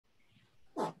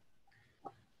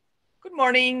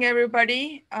morning,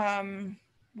 everybody.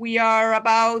 We are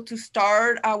about to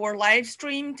start our live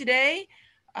stream today.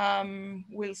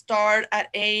 We'll start at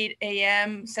 8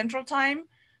 a.m. Central Time.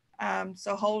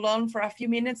 So hold on for a few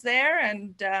minutes there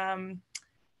and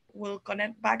we'll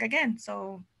connect back again.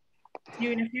 So see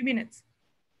you in a few minutes.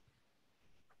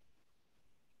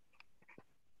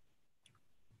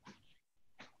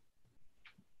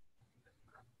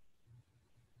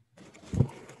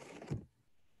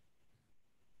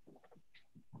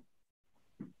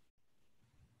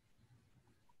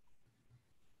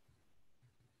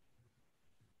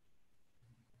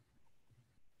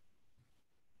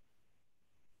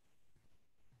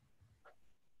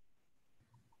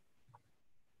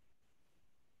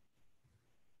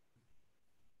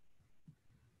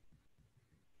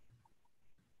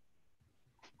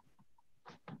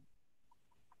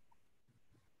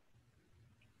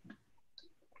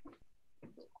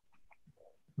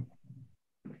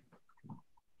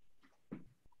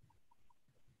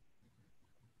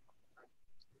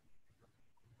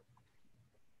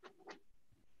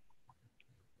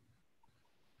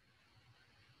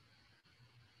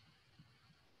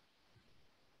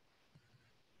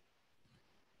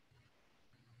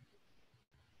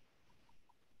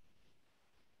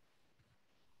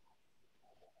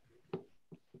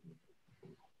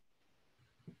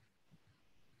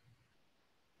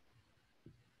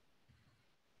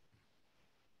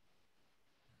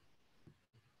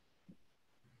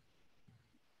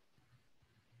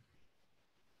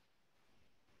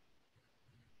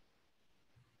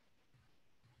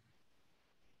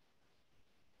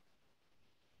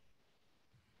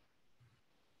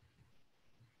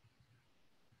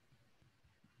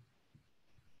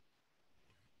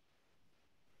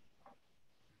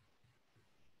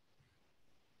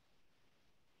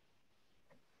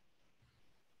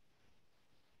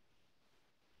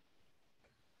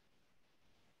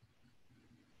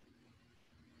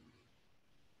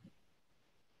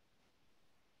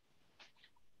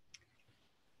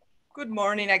 Good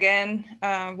morning again.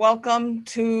 Welcome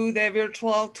to the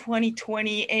virtual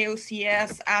 2020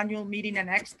 AOCS annual meeting and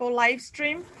expo live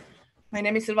stream. My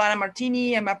name is Silvana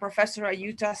Martini. I'm a professor at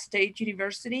Utah State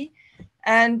University.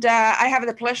 And I have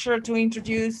the pleasure to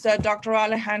introduce Dr.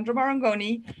 Alejandro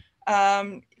Marangoni,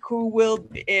 who will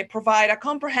provide a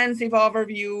comprehensive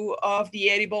overview of the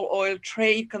edible oil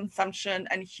trade, consumption,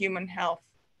 and human health.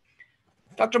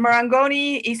 Dr.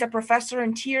 Marangoni is a professor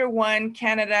and Tier 1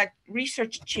 Canada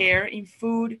Research Chair in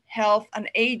Food, Health,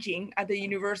 and Aging at the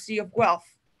University of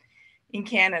Guelph in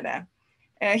Canada.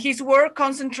 His work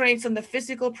concentrates on the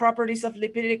physical properties of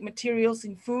lipidic materials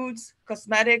in foods,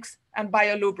 cosmetics, and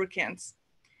biolubricants.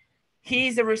 He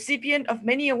is a recipient of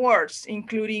many awards,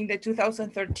 including the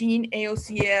 2013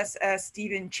 AOCS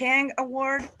Stephen Chang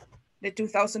Award, the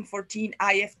 2014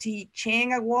 IFT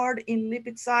Chang Award in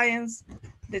Lipid Science,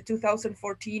 the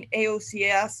 2014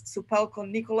 AOCS Supelco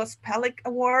Nicholas Pellick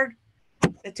Award,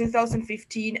 the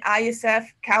 2015 ISF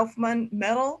Kaufman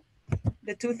Medal,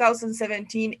 the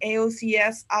 2017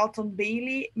 AOCS Alton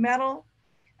Bailey Medal,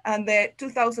 and the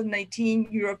 2019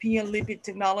 European Lipid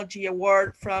Technology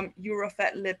Award from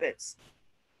Eurofed Lipids.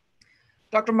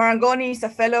 Dr. Marangoni is a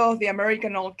fellow of the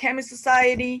American Oil Chemist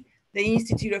Society, the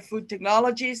Institute of Food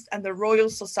Technologists, and the Royal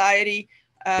Society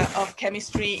of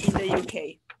Chemistry in the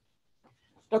UK.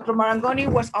 Dr.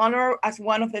 Marangoni was honored as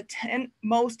one of the 10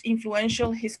 most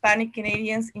influential Hispanic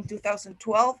Canadians in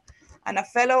 2012 and a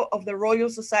fellow of the Royal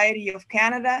Society of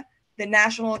Canada, the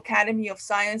National Academy of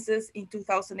Sciences in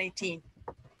 2018.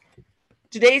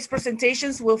 Today's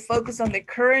presentations will focus on the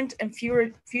current and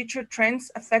future trends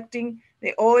affecting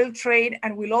the oil trade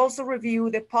and will also review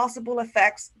the possible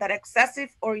effects that excessive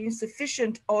or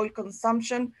insufficient oil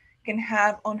consumption can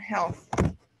have on health.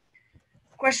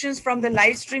 Questions from the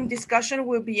live stream discussion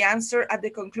will be answered at the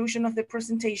conclusion of the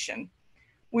presentation.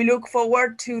 We look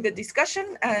forward to the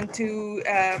discussion and to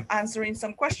answering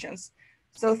some questions.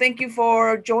 So thank you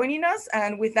for joining us.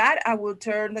 And with that, I will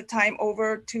turn the time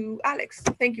over to Alex.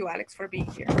 Thank you, Alex, for being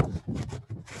here.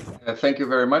 Thank you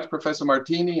very much, Professor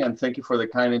Martini, and thank you for the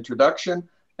kind introduction.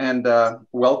 And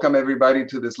welcome everybody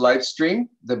to this live stream,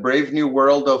 The Brave New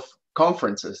World of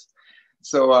Conferences.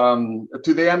 So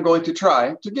today I'm going to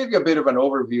try to give you a bit of an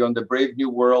overview on the brave new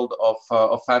world of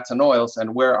fats and oils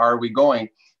and where are we going.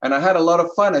 And I had a lot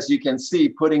of fun, as you can see,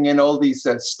 putting in all these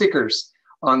stickers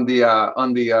on the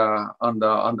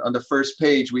first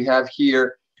page. We have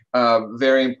here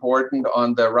very important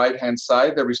on the right-hand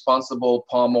side, the Responsible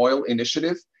Palm Oil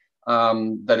Initiative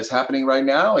that is happening right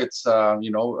now. It's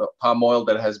palm oil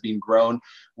that has been grown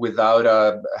without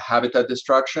habitat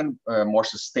destruction, more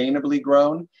sustainably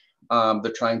grown.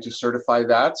 They're trying to certify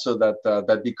that so that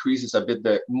that decreases a bit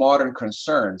the modern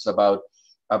concerns about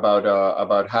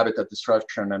habitat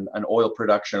destruction and oil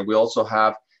production. We also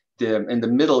have in the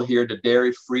middle here, the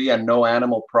dairy-free and no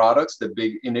animal products, the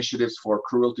big initiatives for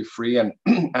cruelty-free and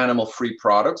animal-free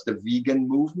products, the vegan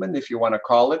movement, if you want to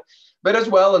call it. But as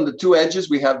well, on the two edges,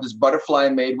 we have this butterfly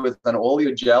made with an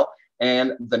oleogel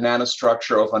and the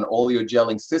nanostructure of an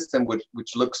oleogelling system,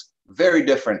 which looks very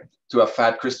different to a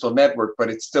fat crystal network,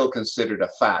 but it's still considered a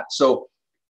fat. So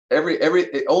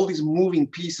all these moving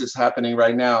pieces happening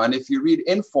right now. And if you read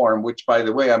Inform, which by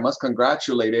the way, I must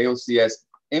congratulate AOCS,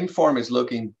 Inform is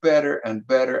looking better and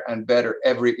better and better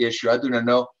every issue. I do not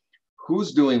know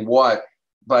who's doing what,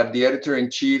 but the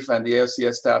editor-in-chief and the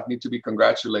AOCS staff need to be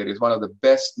congratulated. It's one of the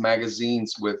best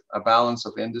magazines with a balance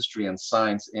of industry and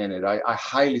science in it. I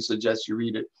highly suggest you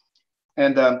read it.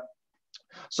 And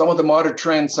some of the modern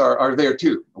trends are there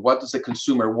too. What does the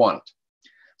consumer want?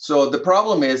 So the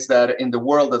problem is that in the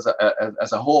world as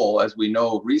a whole, as we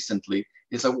know recently,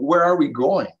 is where are we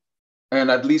going? And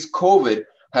at least COVID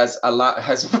has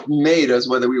made us,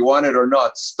 whether we want it or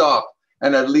not, stop.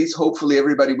 And at least hopefully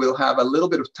everybody will have a little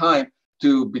bit of time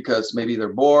to, because maybe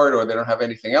they're bored or they don't have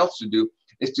anything else to do,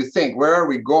 is to think, where are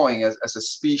we going as a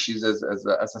species, as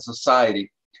a society?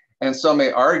 And some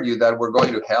may argue that we're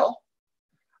going to hell.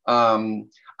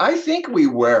 I think we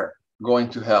were going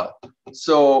to hell.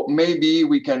 So maybe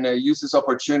we can use this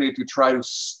opportunity to try to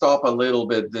stop a little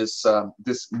bit this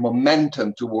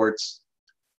momentum towards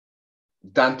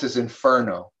Dante's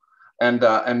Inferno,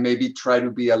 and maybe try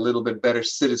to be a little bit better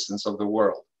citizens of the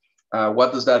world.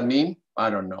 What does that mean?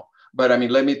 I don't know. But I mean,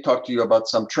 let me talk to you about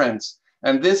some trends.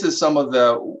 And this is some of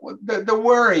the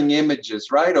worrying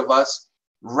images, right, of us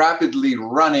rapidly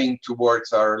running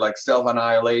towards our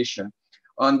self-annihilation.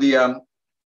 On the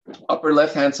upper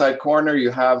left-hand side corner,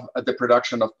 you have the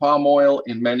production of palm oil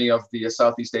in many of the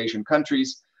Southeast Asian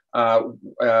countries.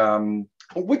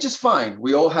 Which is fine.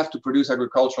 We all have to produce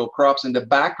agricultural crops in the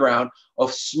background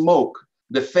of smoke,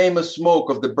 the famous smoke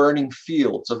of the burning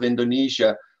fields of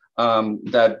Indonesia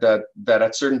that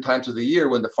at certain times of the year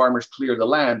when the farmers clear the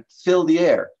land, fill the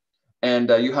air. And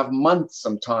you have months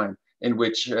sometime in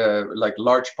which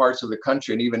large parts of the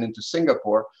country and even into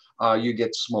Singapore, you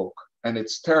get smoke. And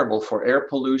it's terrible for air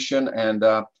pollution.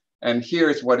 And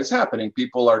here's what is happening.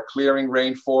 People are clearing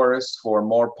rainforests for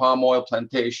more palm oil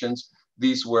plantations.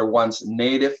 These were once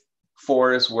native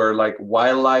forests where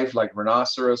wildlife, like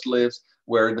rhinoceros lives,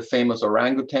 where the famous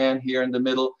orangutan here in the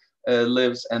middle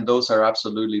lives. And those are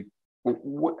absolutely,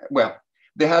 well,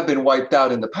 they have been wiped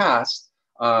out in the past.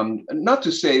 Not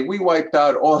to say we wiped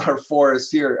out all our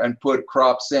forests here and put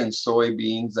crops in,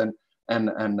 soybeans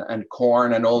and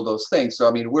corn and all those things. So,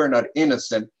 I mean, we're not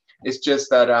innocent. It's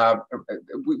just that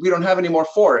we don't have any more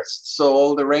forests. So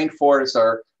all the rainforests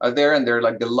are there and they're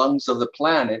like the lungs of the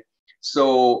planet.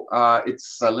 So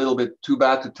it's a little bit too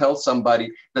bad to tell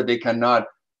somebody that they cannot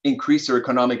increase their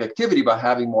economic activity by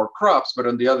having more crops. But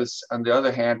on the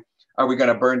other hand, are we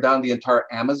going to burn down the entire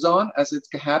Amazon as it's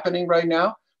happening right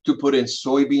now to put in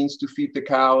soybeans to feed the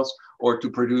cows or to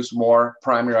produce more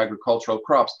primary agricultural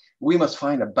crops? We must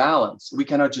find a balance. We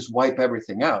cannot just wipe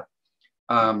everything out.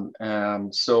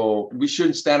 So we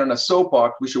shouldn't stand on a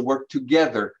soapbox. We should work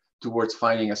together towards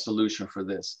finding a solution for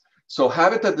this. So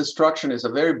habitat destruction is a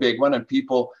very big one, and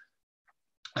people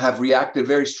have reacted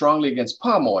very strongly against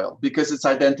palm oil because it's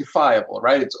identifiable,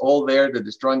 right? It's all there. They're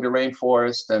destroying the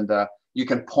rainforest, and you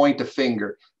can point a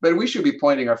finger. But we should be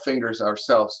pointing our fingers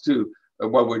ourselves too,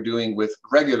 what we're doing with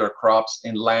regular crops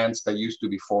in lands that used to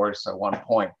be forests at one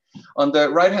point. On the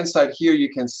right-hand side here, you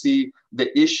can see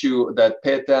the issue that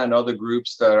PETA and other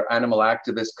groups that are animal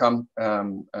activists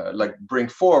bring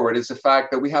forward is the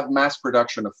fact that we have mass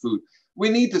production of food. We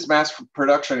need this mass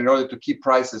production in order to keep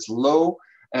prices low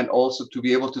and also to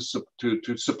be able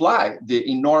to supply the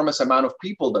enormous amount of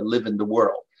people that live in the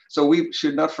world. So we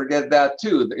should not forget that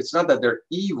too. It's not that they're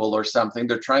evil or something.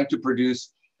 They're trying to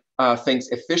produce things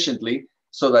efficiently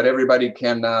so that everybody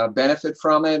can benefit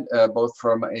from it, both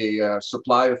from a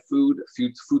supply of food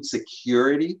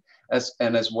security,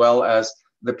 as well as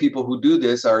the people who do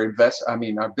this are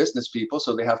business people,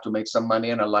 so they have to make some money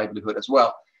and a livelihood as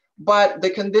well. But the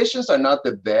conditions are not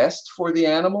the best for the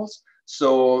animals.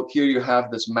 So here you have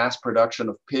this mass production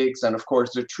of pigs, and of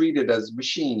course they're treated as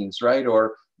machines, right?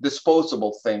 Or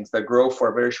disposable things that grow for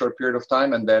a very short period of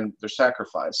time and then they're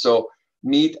sacrificed. So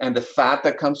meat and the fat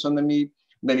that comes from the meat.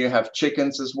 Then you have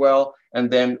chickens as well.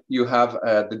 And then you have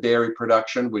the dairy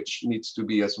production, which needs to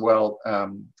be as well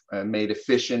made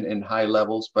efficient in high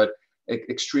levels, but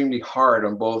extremely hard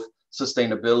on both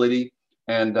sustainability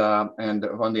And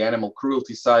on the animal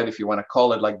cruelty side, if you want to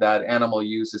call it like that, animal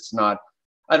use, it's not,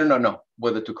 I don't know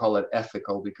whether to call it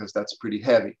ethical, because that's pretty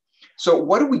heavy. So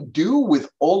what do we do with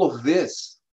all of this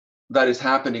that is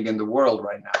happening in the world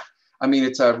right now? I mean,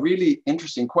 it's a really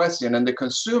interesting question. And the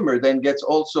consumer then gets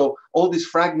also all this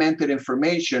fragmented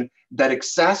information that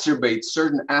exacerbates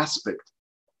certain aspects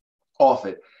of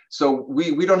it. So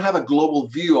we don't have a global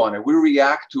view on it. We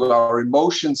react to our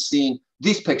emotions seeing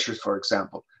these pictures, for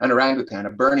example, an orangutan, a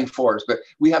burning forest, but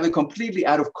we have it completely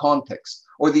out of context.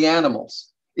 Or the animals,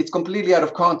 it's completely out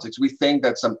of context. We think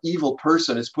that some evil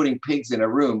person is putting pigs in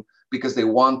a room because they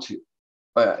want to.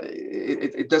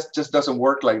 It just doesn't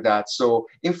work like that. So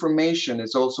information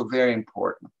is also very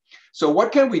important. So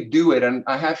what can we do it? And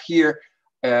I have here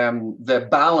the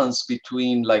balance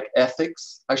between like ethics.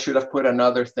 I should have put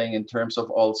another thing in terms of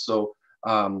also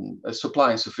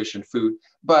supplying sufficient food.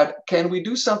 But can we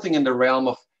do something in the realm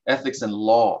of ethics and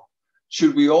law?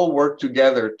 Should we all work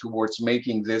together towards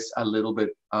making this a little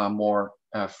bit more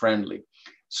friendly?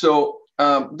 So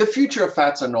the future of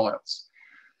fats and oils.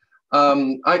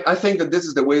 I think that this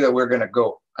is the way that we're going to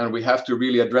go, and we have to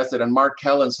really address it. And Mark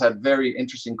Kellens had very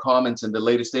interesting comments in the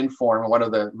latest Inform, one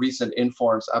of the recent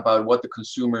Informs, about what the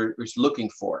consumer is looking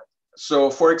for. So,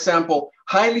 for example,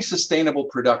 highly sustainable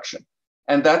production.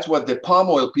 And that's what the palm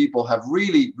oil people have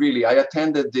really, I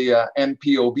attended the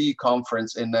MPOB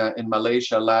conference in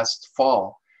Malaysia last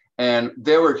fall, and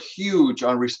they were huge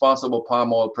on responsible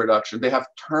palm oil production. They have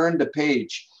turned the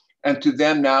page. And to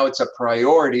them now, it's a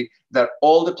priority that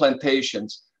all the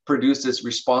plantations produce this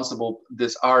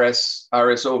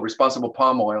RSO, responsible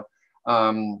palm oil.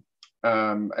 And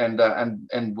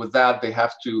with that, they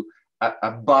have to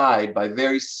abide by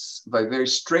very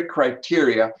strict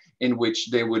criteria in which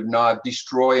they would not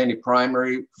destroy any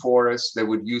primary forests. They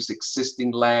would use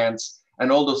existing lands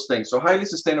and all those things. So highly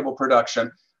sustainable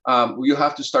production, you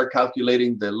have to start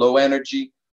calculating the low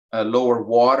energy, lower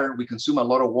water. We consume a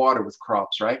lot of water with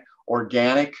crops, right?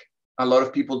 Organic, a lot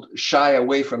of people shy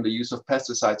away from the use of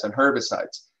pesticides and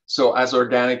herbicides. So as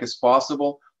organic as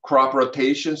possible, crop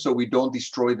rotation so we don't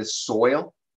destroy the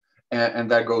soil.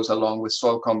 And that goes along with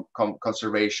soil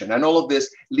conservation. And all of this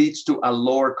leads to a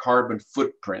lower carbon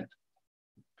footprint.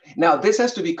 Now, this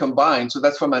has to be combined. So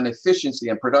that's from an efficiency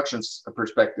and production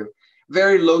perspective,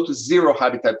 very low to zero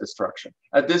habitat destruction.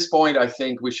 At this point, I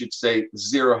think we should say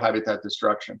zero habitat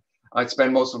destruction. I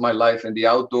spent most of my life in the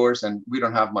outdoors, and we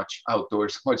don't have much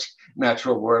outdoors, much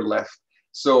natural world left.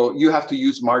 So you have to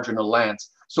use marginal lands.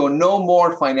 So no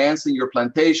more financing your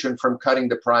plantation from cutting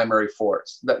the primary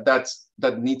forest.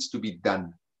 That needs to be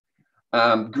done.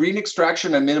 Green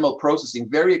extraction and minimal processing,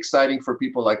 very exciting for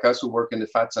people like us who work in the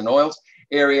fats and oils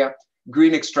area.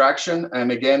 Green extraction,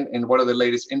 and again, in one of the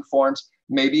latest Informs,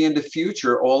 maybe in the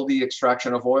future, all the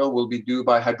extraction of oil will be done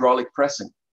by hydraulic pressing.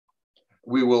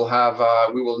 We will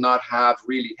not have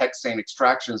really hexane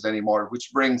extractions anymore,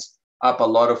 which brings up a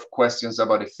lot of questions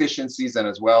about efficiencies and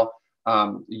as well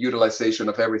utilization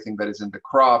of everything that is in the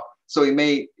crop. So it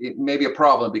may be a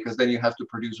problem because then you have to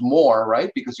produce more,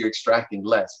 right? Because you're extracting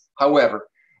less. However,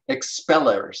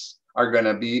 expellers are going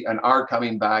to be and are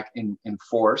coming back in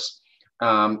force,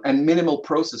 and minimal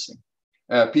processing.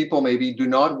 People maybe do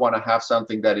not want to have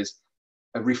something that is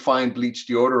refined, bleached,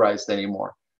 deodorized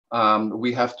anymore.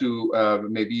 We have to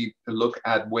maybe look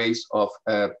at ways of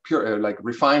like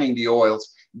refining the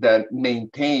oils that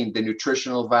maintain the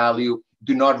nutritional value,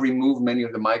 do not remove many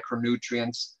of the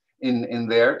micronutrients in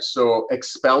there. So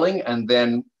expelling, and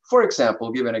then, for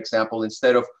example, give an example,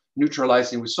 instead of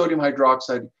neutralizing with sodium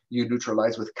hydroxide, you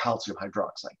neutralize with calcium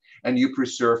hydroxide, and you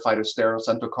preserve phytosterols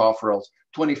and tocopherols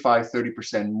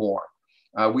 25-30% more.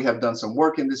 We have done some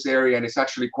work in this area, and it's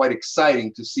actually quite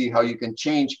exciting to see how you can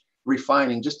change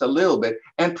refining just a little bit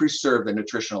and preserve the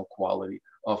nutritional quality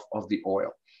of the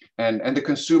oil. And the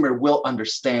consumer will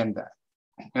understand that.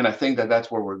 And I think that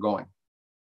that's where we're going.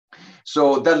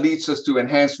 So that leads us to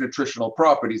enhanced nutritional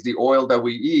properties. The oil that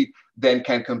we eat then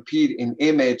can compete in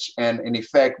image and in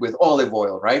effect with olive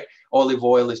oil, right? Olive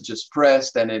oil is just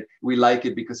pressed, and we like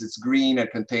it because it's green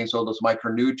and contains all those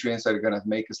micronutrients that are going to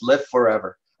make us live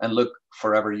forever and look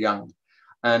forever young,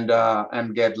 and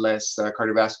get less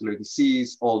cardiovascular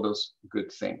disease, all those good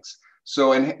things.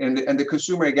 So, and the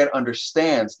consumer again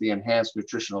understands the enhanced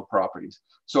nutritional properties.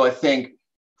 So I think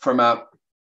from a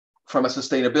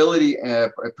sustainability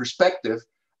perspective,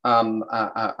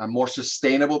 a more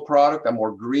sustainable product, a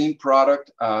more green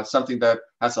product, something that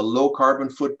has a low carbon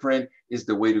footprint is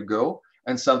the way to go,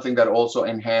 and something that also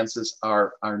enhances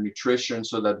our nutrition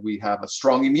so that we have a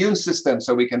strong immune system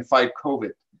so we can fight COVID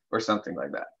or something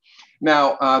like that.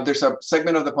 Now, there's a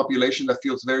segment of the population that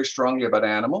feels very strongly about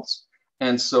animals,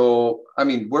 And so, I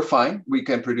mean, we're fine. We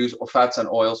can produce fats and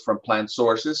oils from plant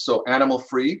sources, so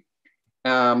animal-free.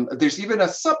 There's even a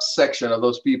subsection of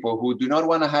those people who do not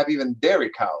want to have even dairy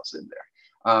cows in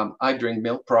there. I drink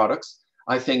milk products.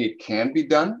 I think it can be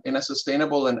done in a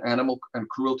sustainable and animal and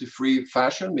cruelty-free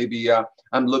fashion. Maybe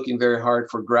I'm looking very hard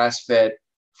for grass-fed,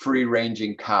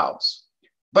 free-ranging cows.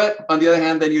 But on the other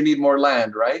hand, then you need more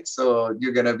land, right? So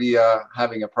you're going to be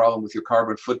having a problem with your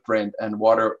carbon footprint and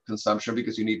water consumption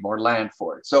because you need more land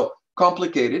for it. So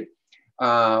complicated,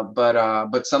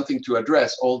 but something to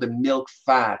address. All the milk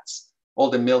fats, all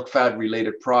the milk fat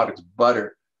related products,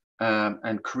 butter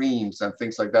and creams and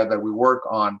things like that that we work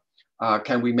on,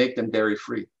 can we make them dairy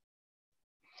free?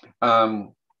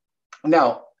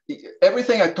 Now,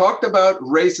 everything I talked about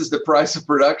raises the price of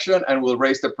production and will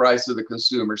raise the price of the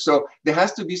consumer. So there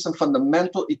has to be some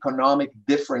fundamental economic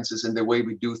differences in the way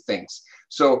we do things.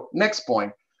 So next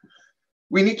point,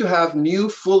 we need to have new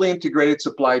fully integrated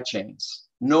supply chains,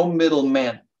 no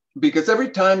middlemen, because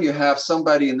every time you have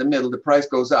somebody in the middle, the price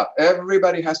goes up.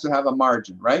 Everybody has to have a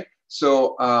margin, right?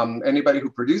 So anybody who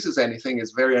produces anything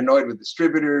is very annoyed with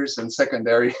distributors and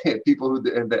secondary people who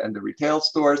and the retail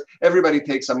stores. Everybody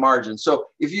takes a margin. So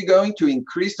if you're going to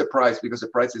increase the price because the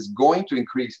price is going to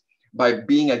increase by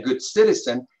being a good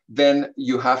citizen, then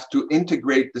you have to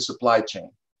integrate the supply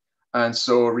chain and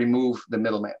so remove the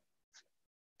middleman.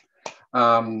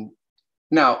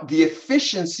 Now, the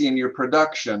efficiency in your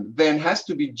production then has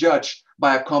to be judged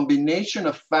by a combination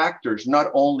of factors, not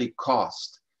only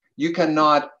cost. You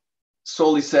cannot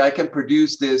solely say, I can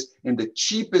produce this in the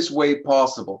cheapest way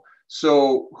possible.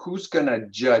 So who's going to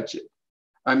judge it?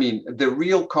 I mean, the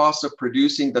real cost of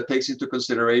producing that takes into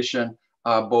consideration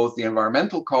both the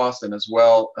environmental cost and as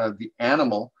well the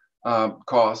animal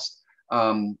cost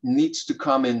needs to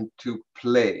come into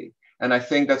play. And I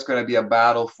think that's going to be a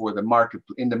battle for the market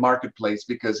in the marketplace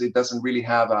because it doesn't really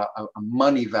have a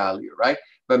money value, right?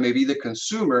 But maybe the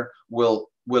consumer will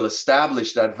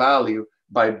establish that value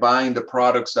by buying the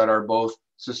products that are both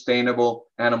sustainable,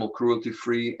 animal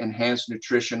cruelty-free, enhanced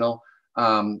nutritional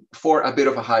for a bit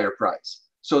of a higher price.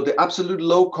 So the absolute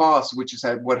low cost, which is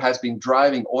what has been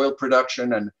driving oil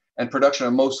production and production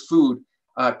of most food,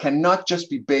 cannot just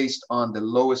be based on the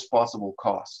lowest possible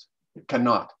cost. It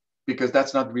cannot, because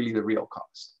that's not really the real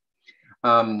cost.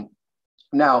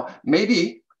 Now,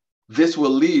 maybe this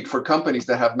will lead for companies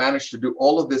that have managed to do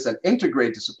all of this and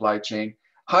integrate the supply chain,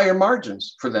 higher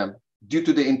margins for them, due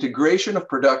to the integration of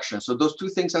production. So those two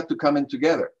things have to come in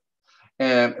together,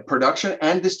 and production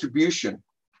and distribution.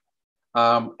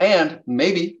 And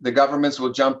maybe the governments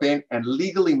will jump in and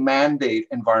legally mandate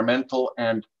environmental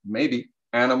and maybe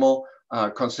animal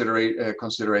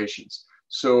considerations.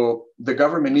 So the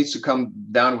government needs to come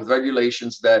down with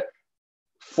regulations that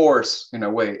force, in a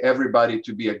way, everybody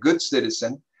to be a good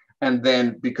citizen. And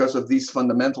then because of these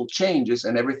fundamental changes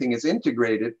and everything is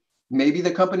integrated, maybe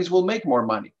the companies will make more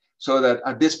money. So that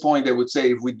at this point, they would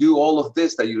say, if we do all of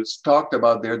this that you talked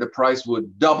about there, the price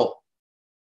would double.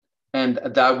 And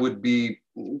that would be,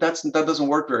 that doesn't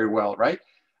work very well, right?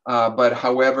 But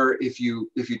however, if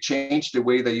you change the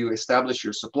way that you establish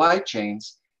your supply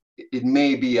chains, it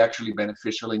may be actually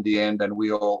beneficial in the end and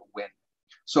we all win.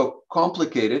 So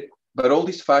complicated, but all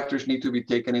these factors need to be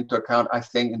taken into account, I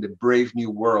think, in the brave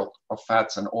new world of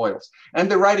fats and oils. And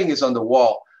the writing is on the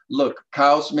wall. Look,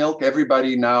 cow's milk,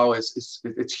 everybody now it's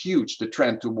huge, the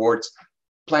trend towards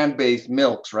plant-based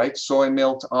milks, right? Soy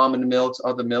milks, almond milks,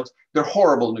 other milks, they're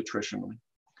horrible nutritionally.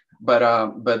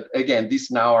 But again,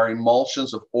 these now are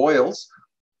emulsions of oils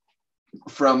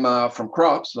from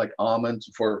crops like almonds,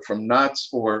 from nuts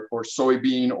or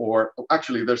soybean, or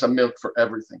actually there's a milk for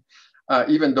everything.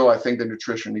 Even though I think the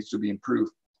nutrition needs to be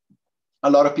improved. A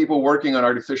lot of people working on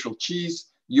artificial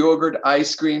cheese, yogurt,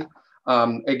 ice cream.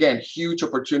 Again, huge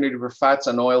opportunity for fats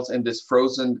and oils in this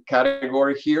frozen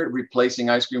category here, replacing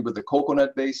ice cream with the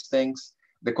coconut-based things,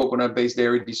 the coconut-based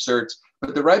dairy desserts.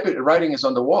 But the writing is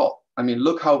on the wall. I mean,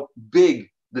 look how big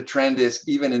the trend is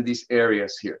even in these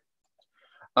areas here.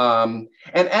 And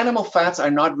animal fats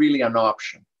are not really an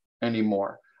option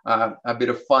anymore. A bit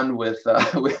of fun with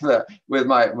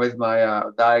my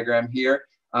diagram here.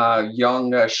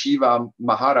 Young Shiva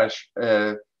Maharaj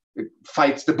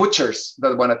fights the butchers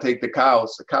that want to take the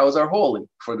cows. The cows are holy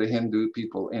for the Hindu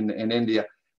people in India.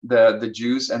 The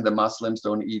Jews and the Muslims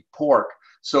don't eat pork.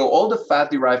 So all the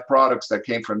fat-derived products that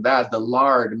came from that, the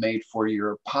lard made for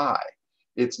your pie,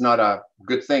 it's not a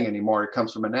good thing anymore. It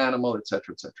comes from an animal, et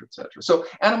cetera, et cetera, et cetera. So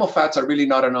animal fats are really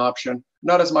not an option,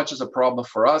 not as much as a problem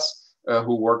for us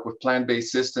who work with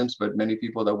plant-based systems, but many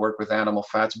people that work with animal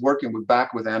fats, working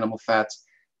back with animal fats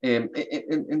in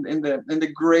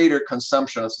the greater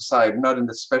consumption of society, not in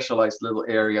the specialized little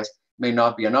areas, may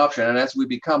not be an option. And as we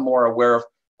become more aware of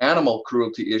animal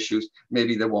cruelty issues,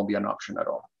 maybe there won't be an option at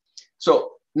all.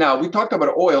 So now we talked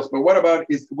about oils, but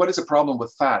what is the problem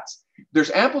with fats?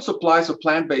 There's ample supplies of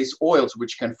plant-based oils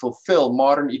which can fulfill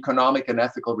modern economic and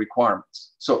ethical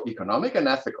requirements. So economic and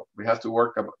ethical, we have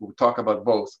to talk about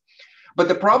both. But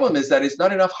the problem is that it's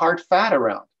not enough hard fat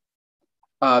around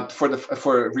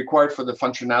required for the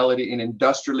functionality in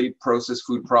industrially processed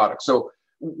food products. So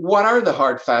what are the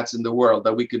hard fats in the world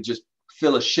that we could just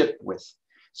fill a ship with?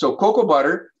 So cocoa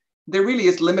butter, there really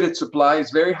is limited supply,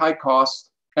 it's very high cost,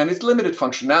 and it's limited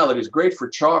functionality. It's great for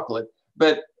chocolate,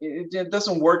 but it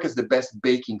doesn't work as the best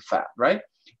baking fat, right?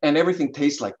 And everything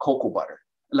tastes like cocoa butter,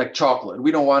 like chocolate.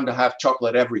 We don't want to have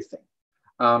chocolate everything.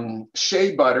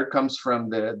 Shea butter comes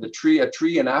from a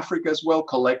tree in Africa as well,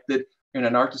 collected in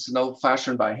an artisanal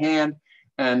fashion by hand.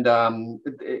 And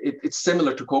it's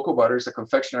similar to cocoa butter, it's a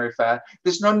confectionery fat.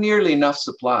 There's not nearly enough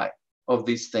supply of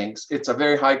these things. It's a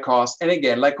very high cost. And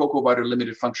again, like cocoa butter,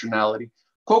 limited functionality.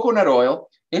 Coconut oil,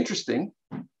 interesting.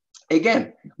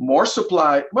 Again, more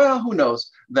supply, well, who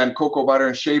knows, than cocoa butter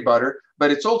and shea butter,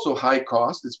 but it's also high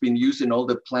cost. It's been used in all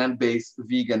the plant-based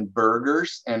vegan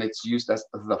burgers, and it's used as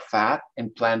the fat in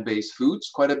plant-based foods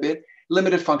quite a bit.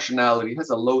 Limited functionality, it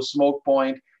has a low smoke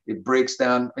point. It breaks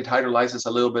down, it hydrolyzes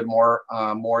a little bit more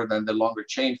than the longer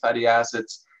chain fatty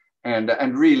acids.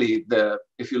 And really,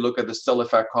 if you look at the cellular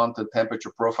fat content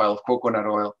temperature profile of coconut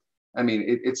oil, I mean,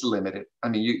 it's limited. I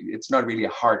mean, it's not really a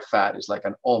hard fat. It's like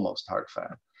an almost hard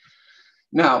fat.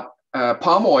 Now,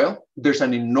 palm oil, there's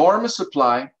an enormous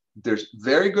supply. There's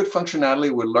very good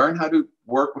functionality. We'll learn how to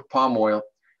work with palm oil.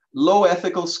 Low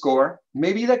ethical score,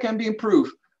 maybe that can be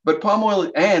improved. But palm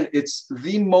oil, and it's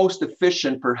the most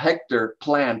efficient per hectare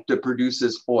plant that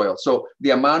produces oil. So the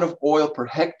amount of oil per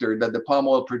hectare that the palm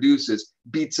oil produces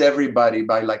beats everybody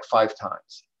by like 5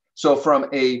 times. So from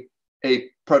a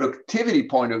productivity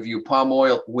point of view, palm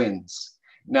oil wins.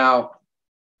 Now,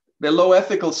 the low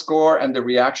ethical score and the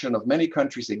reaction of many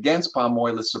countries against palm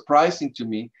oil is surprising to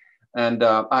me. And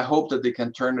I hope that they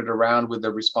can turn it around with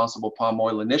the responsible palm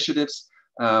oil initiatives.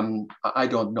 I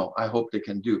don't know. I hope they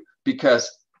can do, because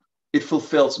it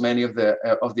fulfills many of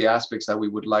the aspects that we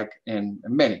would like in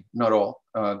many, not all,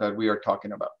 that we are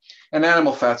talking about. And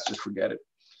animal fats, just forget it.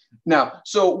 Now,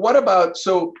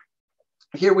 so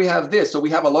here we have this. So we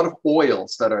have a lot of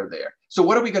oils that are there. So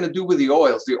what are we going to do with the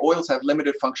oils? The oils have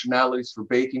limited functionalities for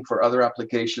baking, for other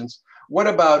applications. What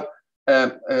about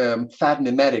fat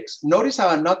mimetics? Notice how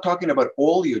I'm not talking about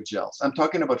oleogels. I'm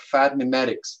talking about fat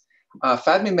mimetics.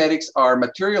 Fat mimetics are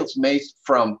materials made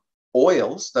from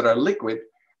oils that are liquid,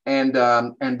 and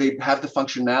they have the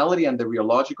functionality and the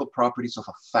rheological properties of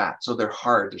a fat. So they're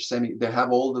hard, they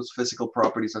have all those physical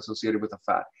properties associated with a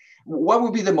fat. What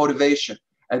would be the motivation?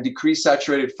 A decreased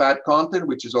saturated fat content,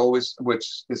 which is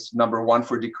number one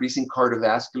for decreasing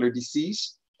cardiovascular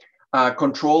disease.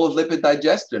 Control of lipid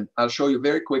digestion. I'll show you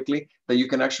very quickly that you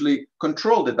can actually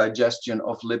control the digestion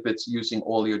of lipids using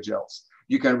oleogels.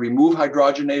 You can remove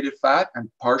hydrogenated fat and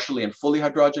partially and fully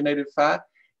hydrogenated fat.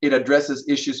 It addresses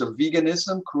issues of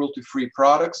veganism, cruelty-free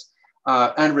products,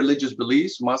 and religious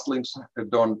beliefs. Muslims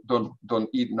don't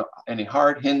eat any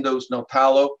heart, Hindus no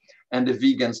tallow, and the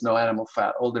vegans no animal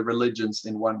fat. All the religions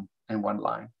in one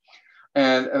line.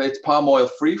 And it's palm oil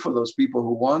free for those people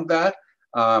who want that.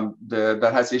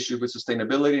 That has issues with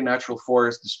sustainability, natural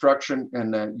forest destruction,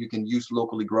 and you can use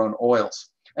locally grown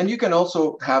oils. And you can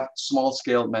also have small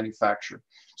scale manufacture.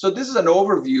 So this is an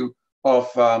overview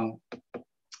of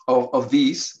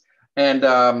these. And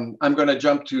I'm going to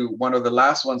jump to one of the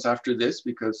last ones after this,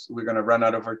 because we're going to run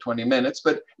out of our 20 minutes.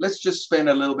 But let's just spend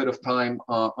a little bit of time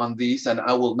on these. And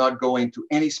I will not go into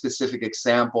any specific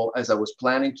example as I was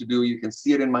planning to do. You can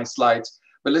see it in my slides.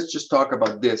 But let's just talk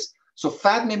about this. So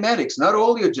fat mimetics, not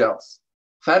oleogels.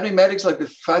 Fat mimetics like the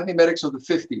fat mimetics of the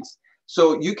 50s.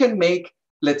 So you can make,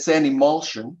 let's say, an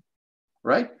emulsion,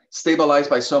 right? Stabilized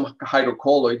by some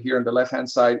hydrocolloid here on the left-hand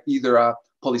side, either a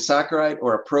polysaccharide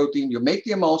or a protein. You make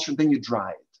the emulsion, then you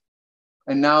dry it.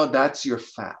 And now that's your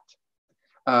fat.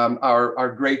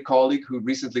 Our great colleague who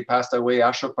recently passed away,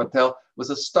 Ashok Patel,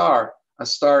 was a star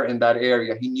in that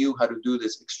area. He knew how to do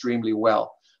this extremely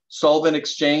well. Solvent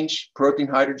exchange, protein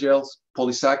hydrogels,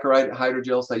 polysaccharide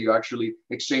hydrogels that you actually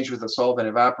exchange with the solvent,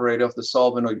 evaporate off the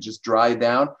solvent, or you just dry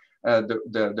down.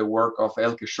 The work of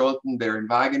Elke Scholten there in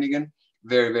Wageningen.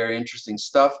 Very, very interesting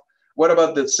stuff. What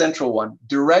about the central one?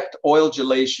 Direct oil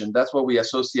gelation. That's what we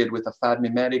associate with a fat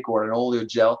mimetic or an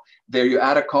oleogel. There you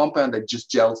add a compound that just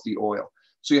gels the oil.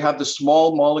 So you have the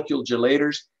small molecule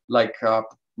gelators like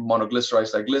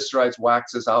monoglycerides, diglycerides,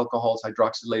 waxes, alcohols,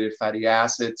 hydroxylated fatty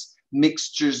acids,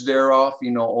 mixtures thereof,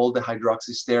 all the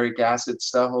hydroxysteric acid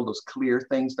stuff, all those clear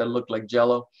things that look like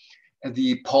jello. And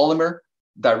the polymer,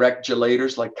 direct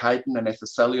gelators like chitin and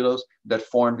ethylcellulose that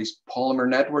form these polymer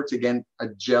networks. Again, a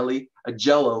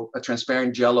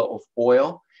transparent jello of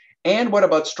oil. And what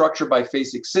about structure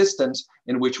biphasic systems,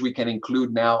 in which we can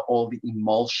include now all the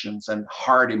emulsions and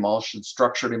hard emulsions,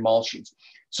 structured emulsions.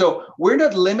 So we're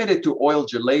not limited to oil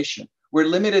gelation. We're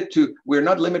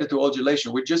not limited to oil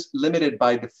gelation. We're just limited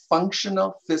by the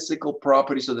functional physical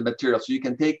properties of the material. So you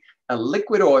can take a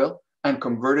liquid oil and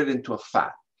convert it into a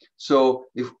fat. So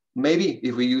if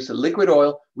we use a liquid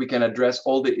oil, we can address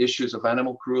all the issues of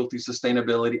animal cruelty,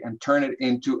 sustainability, and turn it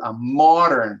into a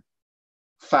modern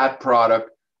fat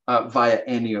product via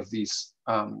any of these,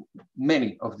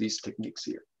 many of these techniques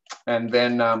here. And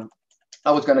then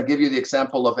I was going to give you the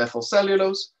example of ethyl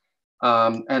cellulose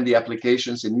and the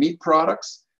applications in meat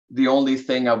products. The only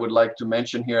thing I would like to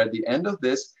mention here at the end of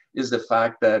this is the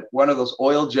fact that one of those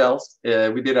oil gels,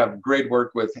 we did a great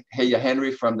work with Heya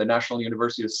Henry from the National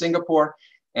University of Singapore,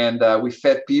 and we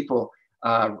fed people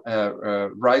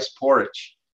rice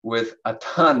porridge with a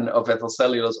ton of ethyl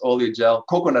cellulose oleo gel,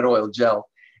 coconut oil gel.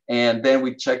 And then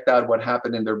we checked out what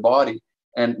happened in their body.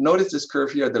 And notice this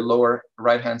curve here at the lower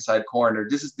right-hand side corner.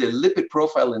 This is the lipid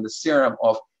profile in the serum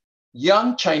of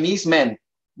young Chinese men,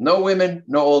 no women,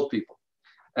 no old people.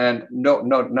 And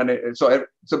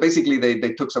so basically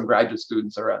they took some graduate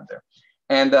students around there.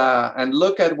 And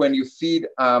look at when you feed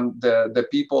the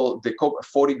people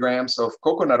 40 grams of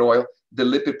coconut oil, the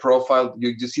lipid profile,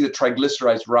 you see the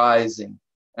triglycerides rising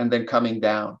and then coming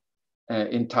down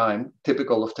in time,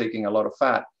 typical of taking a lot of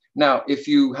fat. Now, if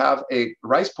you have a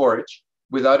rice porridge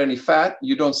without any fat,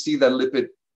 you don't see that lipid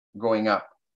going up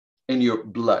in your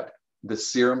blood, the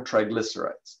serum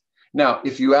triglycerides. Now,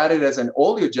 if you add it as an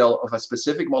oleogel of a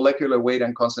specific molecular weight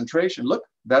and concentration, look,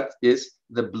 that is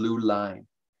the blue line.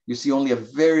 You see only a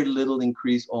very little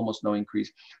increase, almost no increase.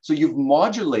 So you've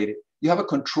modulated, you have a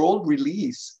controlled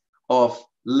release of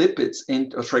lipids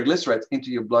or triglycerides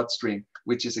into your bloodstream,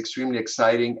 which is extremely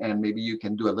exciting. And maybe you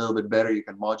can do a little bit better. You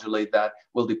can modulate that,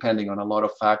 well, depending on a lot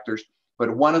of factors. But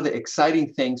one of the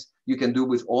exciting things you can do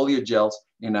with oleogels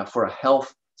for a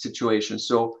health situation.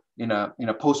 So in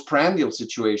a postprandial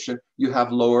situation, you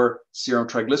have lower serum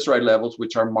triglyceride levels,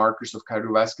 which are markers of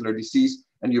cardiovascular disease,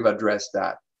 and you've addressed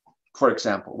that. For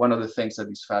example, one of the things that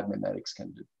these fat mimetics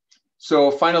can do.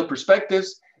 So final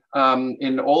perspectives,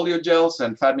 in oleogels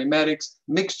and fat mimetics,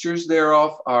 mixtures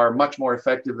thereof are much more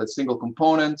effective than single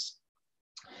components.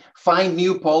 Find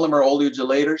new polymer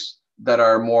oleogelators that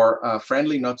are more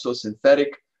friendly, not so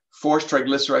synthetic. Force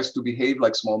triglycerides to behave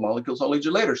like small molecules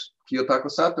oleogelators.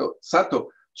 Kiyotako Sato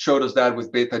showed us that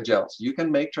with beta gels. You can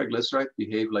make triglycerides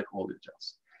behave like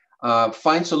oleogels.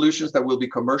 Find solutions that will be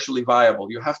commercially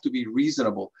viable. You have to be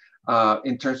reasonable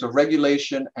in terms of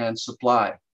regulation and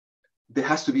supply. There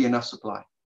has to be enough supply.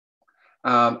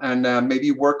 And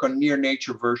maybe work on near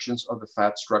nature versions of the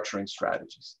fat structuring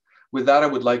strategies. With that, I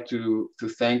would like to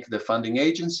thank the funding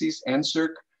agencies,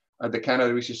 NSERC, the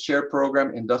Canada Research Chair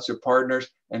Program, industrial partners,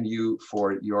 and you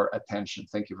for your attention.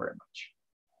 Thank you very much.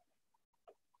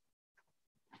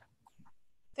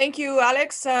 Thank you,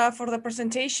 Alex, for the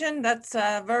presentation. That's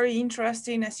very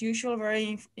interesting, as usual,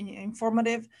 very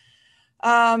informative.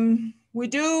 We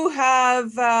do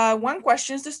have one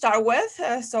question to start with,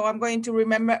 so I'm going to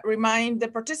remind the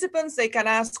participants they can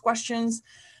ask questions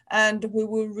and we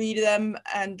will read them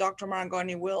and Dr.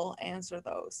 Marangoni will answer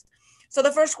those. So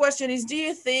the first question is, do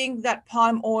you think that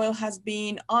palm oil has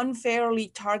been unfairly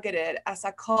targeted as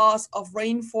a cause of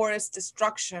rainforest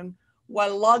destruction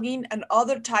while logging and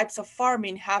other types of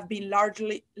farming have been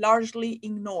largely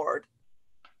ignored?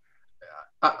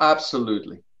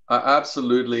 Absolutely.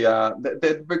 Absolutely,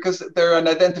 because they're an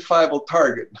identifiable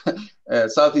target.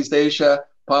 Southeast Asia,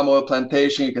 palm oil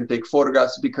plantation, you can take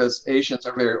photographs because Asians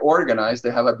are very organized.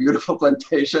 They have a beautiful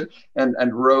plantation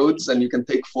and roads, and you can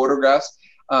take photographs.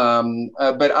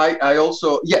 But I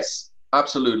also, yes,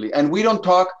 absolutely. And we don't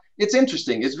talk, it's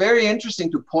interesting. It's very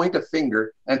interesting to point a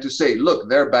finger and to say, look,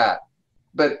 they're bad.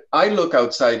 But I look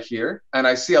outside here and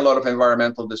I see a lot of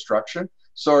environmental destruction.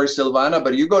 Sorry, Silvana,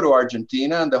 but you go to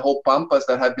Argentina and the whole pampas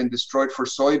that have been destroyed for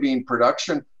soybean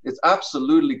production, it's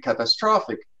absolutely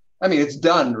catastrophic. I mean, it's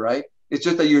done, right? It's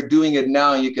just that you're doing it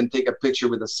now and you can take a picture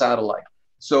with a satellite.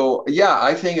 So yeah,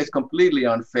 I think it's completely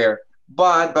unfair.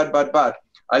 But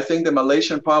I think the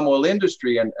Malaysian palm oil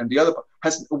industry and the other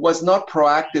was not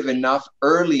proactive enough,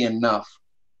 early enough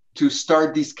to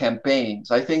start these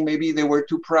campaigns. I think maybe they were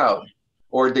too proud,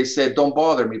 or they said, don't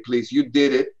bother me, please, you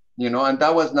did it. You know, and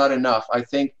that was not enough. I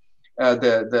think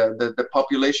the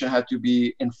population had to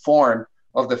be informed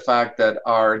of the fact that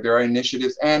there are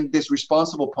initiatives, and this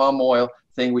responsible palm oil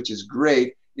thing, which is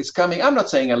great, is coming. I'm not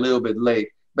saying a little bit late,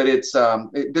 but there's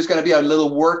going to be a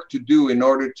little work to do in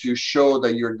order to show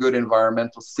that you're good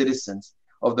environmental citizens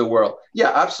of the world.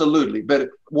 Yeah, absolutely. But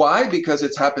why? Because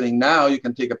it's happening now. You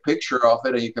can take a picture of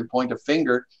it and you can point a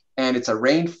finger, and it's a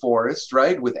rainforest,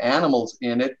 right, with animals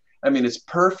in it. I mean, it's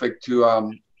perfect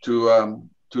to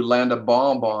land a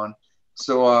bomb on.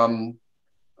 So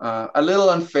a little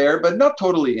unfair, but not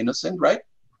totally innocent, right?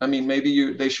 I mean,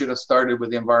 maybe they should have started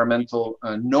with the environmental,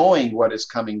 knowing what is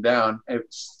coming down. It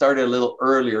started a little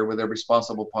earlier with the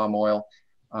responsible palm oil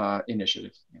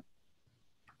initiative. Yeah.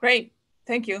 Great,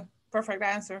 thank you. Perfect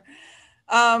answer.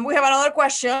 We have another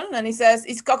question, and it says,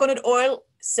 is coconut oil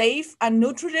safe and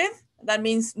nutritive? That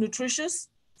means nutritious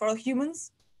for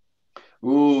humans?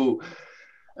 Ooh,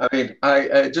 I mean,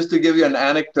 I just to give you an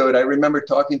anecdote, I remember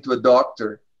talking to a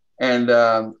doctor, and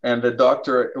the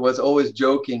doctor was always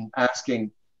joking,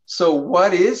 asking, so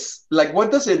what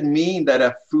does it mean that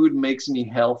a food makes me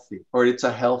healthy, or it's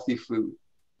a healthy food?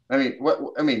 I mean,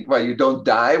 what, you don't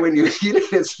die when you eat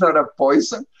it? It's not a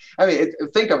poison? I mean,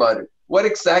 think about it. What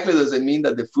exactly does it mean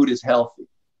that the food is healthy?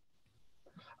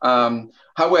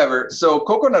 However, so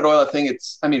coconut oil,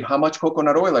 I mean, how much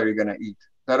coconut oil are you going to eat?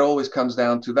 That always comes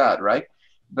down to that, right?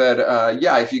 But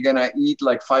yeah, if you're going to eat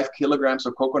like 5 kilograms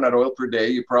of coconut oil per day,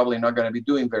 you're probably not going to be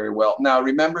doing very well. Now,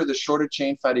 remember the shorter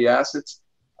chain fatty acids,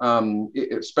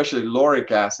 especially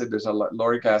lauric acid, there's a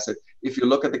lauric acid. If you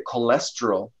look at the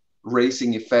cholesterol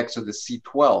racing effects of the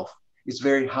C12, it's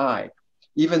very high.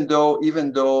 Even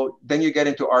though then you get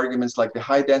into arguments like the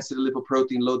high density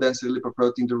lipoprotein, low density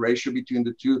lipoprotein, the ratio between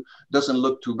the two doesn't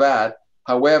look too bad.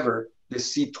 However, the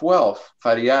C12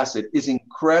 fatty acid is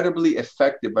incredibly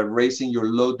effective at raising your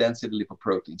low density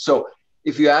lipoprotein. So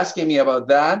if you're asking me about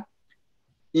that,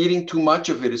 eating too much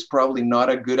of it is probably not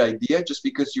a good idea, just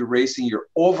because you're raising your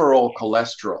overall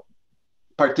cholesterol,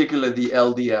 particularly the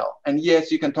LDL. And yes,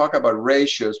 you can talk about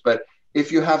ratios, but if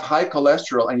you have high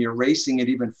cholesterol and you're raising it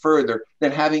even further,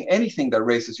 then having anything that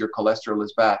raises your cholesterol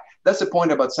is bad. That's the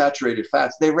point about saturated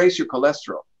fats. They raise your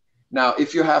cholesterol. Now,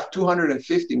 if you have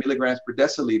 250 milligrams per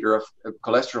deciliter of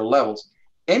cholesterol levels,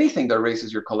 anything that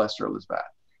raises your cholesterol is bad.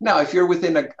 Now, if you're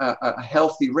within a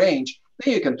healthy range,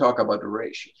 then you can talk about the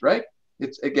ratios, right?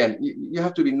 It's, again, you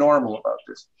have to be normal about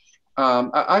this.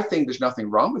 I think there's nothing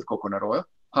wrong with coconut oil.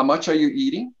 How much are you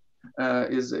eating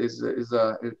is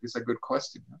a good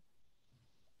question.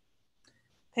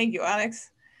 Thank you,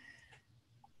 Alex.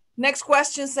 Next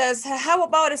question says, how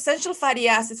about essential fatty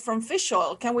acids from fish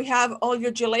oil? Can we have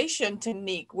oleogelation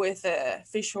technique with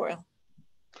fish oil?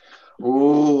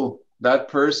 Oh, that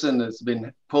person has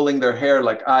been pulling their hair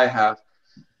like I have.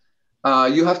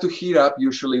 You have to heat up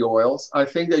usually oils. I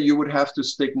think that you would have to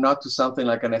stick not to something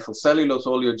like an ethyl cellulose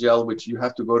oleogel, which you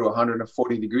have to go to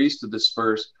 140 degrees to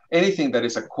disperse. Anything that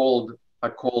is a cold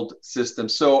system.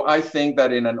 So I think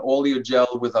that in an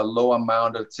oleogel with a low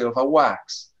amount of, say, of a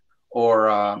wax or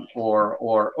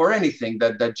anything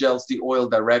that gels the oil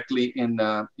directly in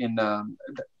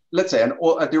let's say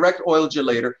a direct oil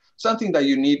gelator, something that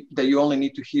you only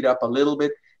need to heat up a little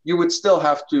bit. You would still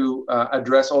have to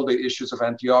address all the issues of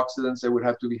antioxidants. They would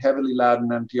have to be heavily laden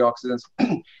antioxidants.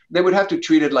 They would have to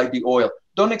treat it like the oil.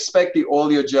 Don't expect the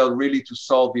oleogel really to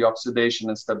solve the oxidation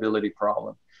and stability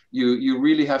problem. You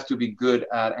really have to be good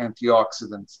at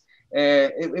antioxidants.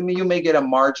 I mean, you may get a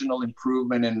marginal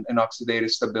improvement in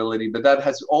oxidative stability, but that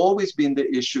has always been the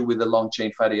issue with the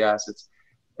long-chain fatty acids.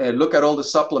 Look at all the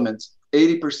supplements.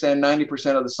 80%,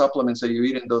 90% of the supplements that you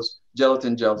eat in those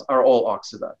gelatin gels are all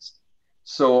oxidized.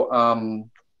 So I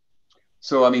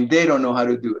mean, they don't know how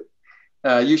to do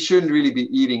it. You shouldn't really be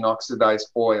eating oxidized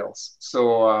oils.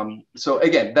 So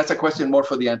again, that's a question more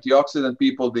for the antioxidant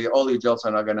people. The oleogels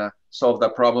are not going to solve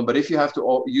that problem. But if you have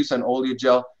to use an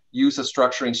oleogel, use a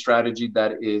structuring strategy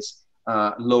that is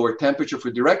lower temperature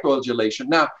for direct oil gelation.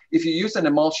 Now, if you use an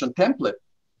emulsion template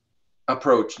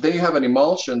approach, then you have an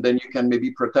emulsion, then you can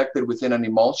maybe protect it within an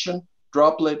emulsion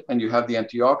droplet, and you have the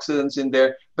antioxidants in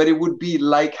there, but it would be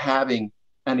like having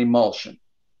an emulsion.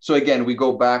 So again, we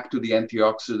go back to the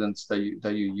antioxidants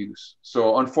that you use.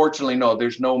 So unfortunately, no,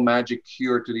 there's no magic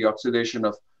cure to the oxidation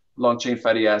of long-chain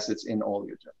fatty acids in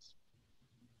oleogels.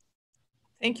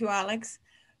 Thank you, Alex.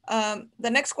 The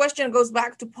next question goes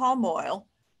back to palm oil.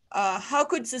 How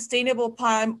could sustainable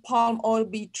palm oil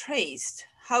be traced?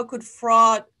 How could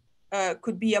fraud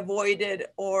could be avoided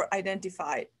or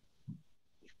identified?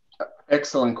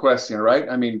 Excellent question, right?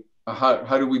 I mean,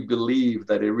 how do we believe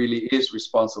that it really is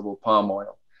responsible palm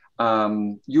oil?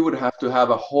 You would have to have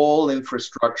a whole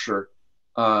infrastructure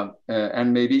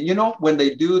And maybe, you know, when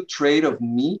they do trade of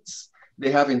meats,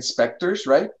 they have inspectors,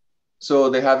 right? So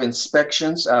they have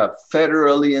inspections,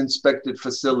 federally inspected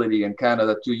facility in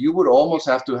Canada too. You would almost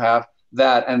have to have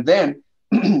that. And then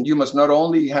you must not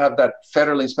only have that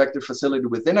federally inspected facility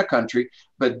within a country,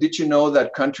 but did you know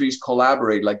that countries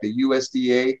collaborate, like the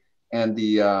USDA and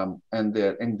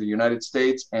the United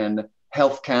States and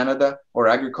Health Canada or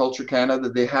Agriculture Canada?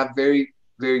 They have very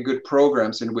good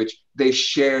programs in which they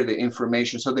share the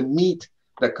information. So the meat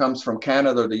that comes from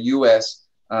Canada or the US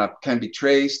can be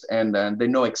traced, and they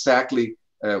know exactly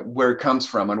where it comes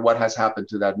from and what has happened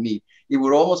to that meat. It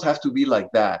would almost have to be like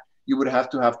that. You would have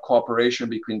to have cooperation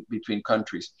between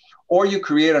countries, or you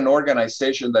create an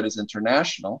organization that is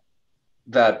international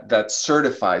that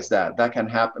certifies that. That can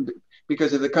happen,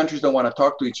 because if the countries don't want to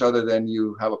talk to each other, then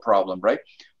you have a problem, right?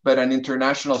 But an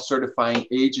international certifying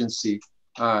agency.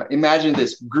 Imagine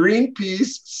this: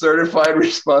 Greenpeace certified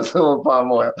responsible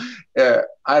palm oil.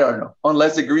 I don't know,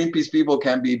 unless the Greenpeace people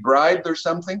can be bribed or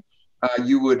something,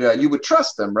 you would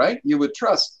trust them, right? You would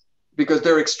trust, because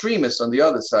they're extremists on the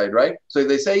other side, right? So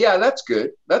they say, yeah, that's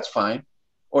good, that's fine.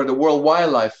 Or the World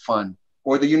Wildlife Fund,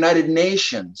 or the United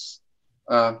Nations.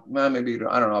 Well, maybe,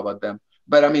 I don't know about them.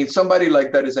 But I mean, somebody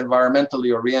like that is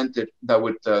environmentally oriented that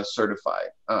would certify.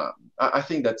 I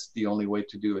think that's the only way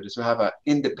to do it, is to have an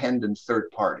independent third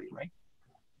party, right?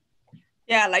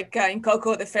 Yeah, like in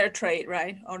cocoa, the fair trade,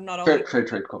 right? Or not only fair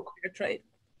trade cocoa. Fair trade.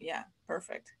 Yeah,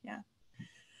 perfect. Yeah.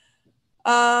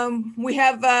 We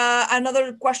have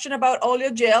another question about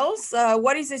oleogels.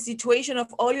 What is the situation of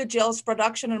oleogels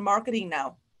production and marketing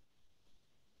now?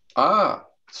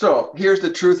 So here's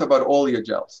the truth about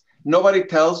oleogels. Nobody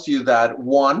tells you that,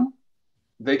 one,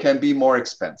 they can be more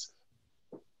expensive.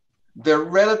 They're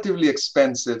relatively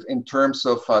expensive in terms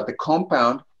of the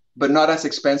compound, but not as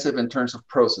expensive in terms of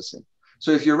processing.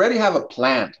 So if you already have a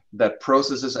plant that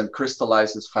processes and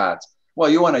crystallizes fats, well,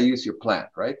 you want to use your plant,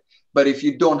 right? But if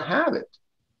you don't have it,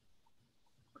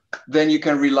 then you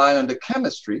can rely on the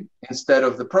chemistry instead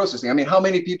of the processing. I mean, how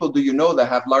many people do you know that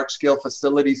have large-scale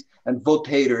facilities and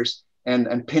votators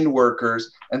and pin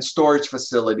workers and storage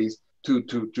facilities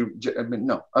I mean,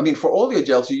 no. I mean, for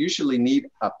oleogels, you usually need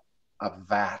a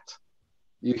vat.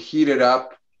 You heat it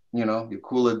up, you know, you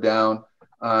cool it down.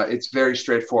 It's very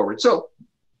straightforward. So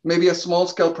maybe a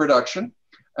small-scale production.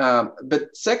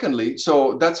 But secondly,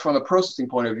 so that's from a processing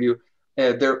point of view,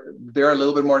 they're a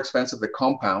little bit more expensive, the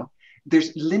compound.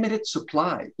 There's limited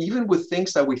supply, even with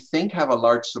things that we think have a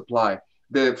large supply.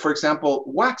 For example,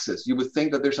 waxes. You would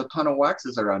think that there's a ton of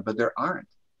waxes around, but there aren't.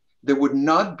 There would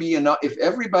not be enough. If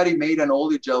everybody made an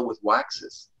oleogel with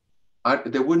waxes,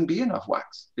 there wouldn't be enough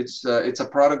wax. It's a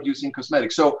product used in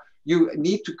cosmetics. So you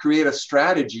need to create a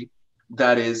strategy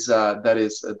that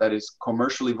is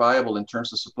commercially viable in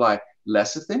terms of supply.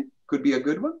 Lecithin could be a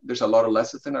good one. There's a lot of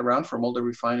lecithin around from all the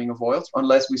refining of oils.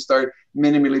 Unless we start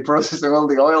minimally processing all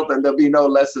the oil, then there'll be no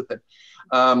lecithin.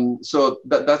 So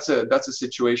that's a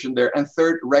situation there. And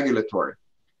third, regulatory.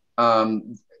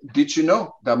 Did you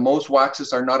know that most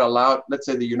waxes are not allowed? Let's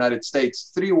say the United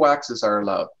States, 3 waxes are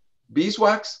allowed: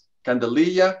 beeswax,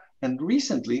 candelilla, and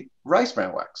recently rice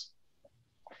bran wax.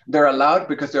 They're allowed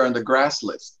because they're on the GRAS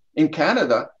list. In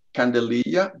Canada,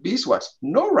 candelilla, beeswax,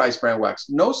 no rice bran wax,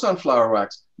 no sunflower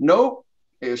wax, no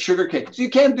sugar cane. So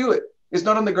you can't do it. It's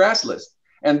not on the GRAS list.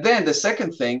 And then the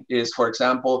second thing is, for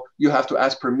example, you have to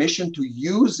ask permission to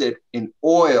use it in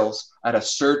oils at a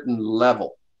certain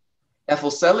level.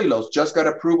 Ethyl cellulose just got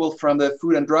approval from the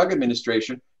Food and Drug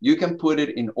Administration. You can put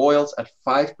it in oils at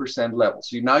 5% level.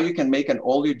 So now you can make an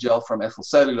oleogel from ethyl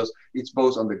cellulose. It's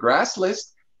both on the GRAS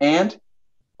list and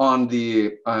on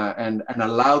the and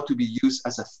allowed to be used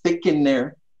as a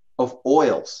thickener of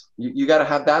oils. You got to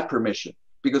have that permission,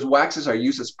 because waxes are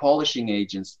used as polishing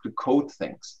agents to coat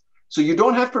things. So you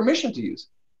don't have permission to use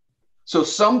it. So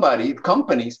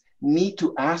companies need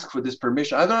to ask for this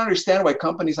permission. I don't understand why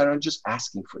companies are not just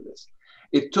asking for this.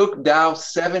 It took Dow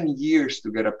 7 years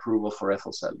to get approval for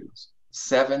ethyl cellulose.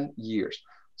 7 years.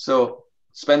 So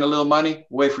spend a little money,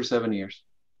 wait for 7 years.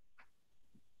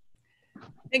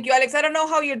 Thank you, Alex. I don't know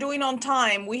how you're doing on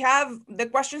time. The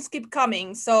questions keep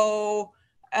coming. So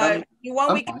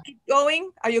we can keep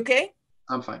going? Are you okay?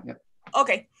 I'm fine, yeah.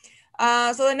 Okay.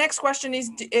 So the next question is,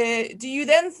 do you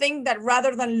then think that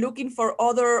rather than looking for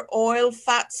other oil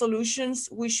fat solutions,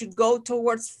 we should go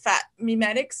towards fat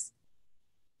mimetics?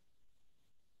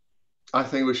 I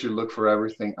think we should look for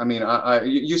everything. I mean,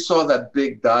 you saw that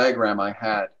big diagram I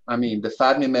had. I mean, the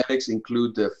fat mimetics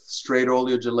include the straight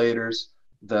oleogelators,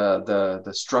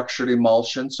 the structured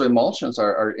emulsions. So emulsions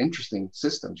are interesting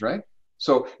systems, right?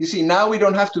 So you see, now we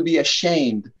don't have to be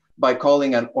ashamed by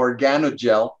calling an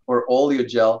organogel or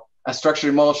oleogel a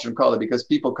structured emulsion, call it, because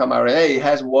people come out, hey, it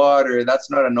has water, that's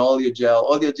not an oleogel.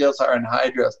 Oleogels are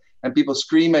anhydrous, and people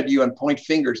scream at you and point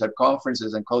fingers at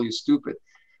conferences and call you stupid.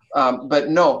 But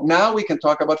no, now we can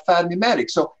talk about fat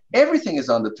mimetics. So everything is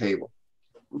on the table.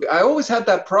 I always had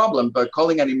that problem, but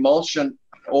calling an emulsion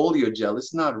oleogel,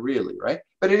 it's not really, right?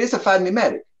 But it is a fat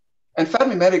mimetic. And fat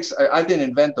mimetics, I didn't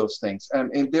invent those things.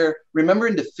 And there, remember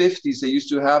in the 50s, they used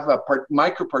to have a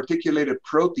microparticulated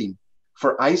protein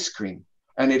for ice cream.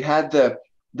 And it had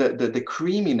the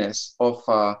creaminess of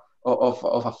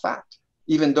a fat,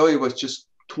 even though it was just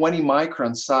 20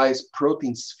 micron size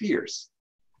protein spheres.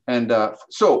 And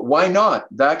so why not?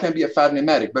 That can be a fat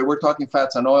mimetic, but we're talking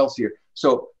fats and oils here.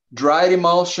 So dried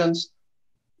emulsions,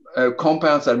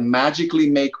 compounds that magically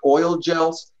make oil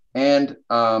gels, and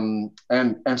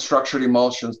structured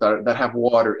emulsions that have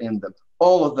water in them.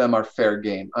 All of them are fair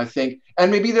game, I think.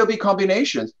 And maybe there'll be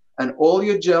combinations. An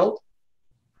oleogel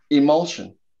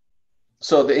emulsion.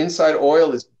 So the inside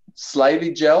oil is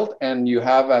slightly gelled and you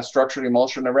have a structured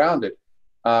emulsion around it.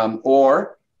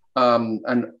 Or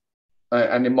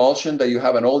an emulsion that you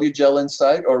have an oleogel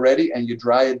inside already and you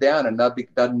dry it down and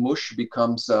that mush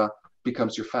becomes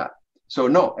your fat. So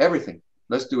no, everything.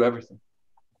 Let's do everything.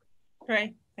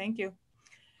 Great, thank you.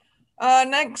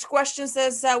 Next question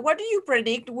says, what do you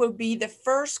predict will be the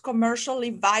first commercially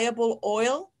viable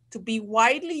oil to be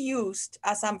widely used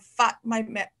as a fat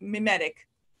mimetic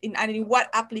and in what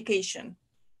application?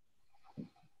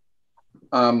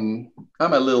 I'm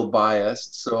a little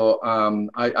biased, so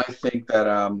I think that,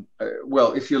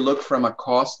 well, if you look from a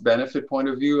cost-benefit point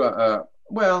of view,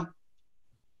 well,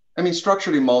 I mean,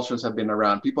 structured emulsions have been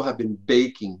around. People have been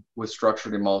baking with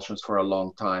structured emulsions for a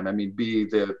long time. I mean, be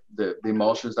the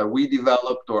emulsions that we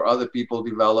developed or other people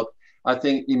developed. I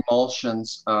think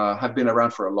emulsions have been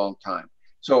around for a long time.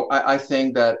 So I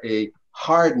think that a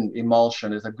hardened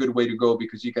emulsion is a good way to go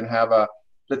because you can have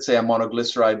let's say a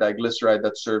monoglyceride, diglyceride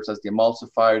that serves as the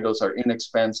emulsifier. Those are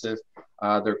inexpensive.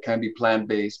 There can be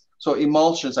plant-based. So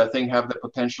emulsions, I think, have the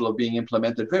potential of being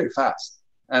implemented very fast.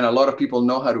 And a lot of people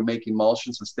know how to make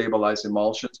emulsions and stabilize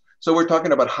emulsions. So we're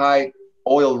talking about high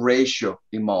oil ratio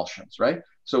emulsions, right?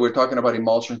 So we're talking about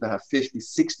emulsions that have 50,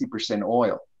 60%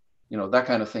 oil, you know, that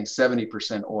kind of thing,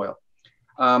 70% oil.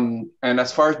 And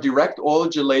as far as direct oil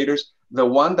gelators, the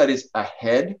one that is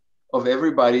ahead of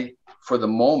everybody for the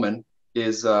moment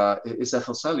is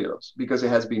ethyl cellulose because it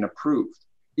has been approved.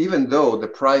 Even though the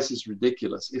price is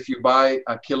ridiculous, if you buy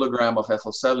a kilogram of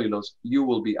ethyl cellulose, you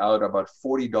will be out about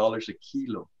 $40 a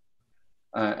kilo.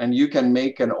 And you can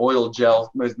make an oil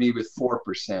gel with me with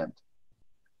 4%.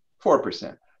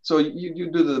 4%. So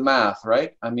you do the math,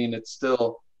 right? I mean, it's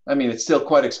still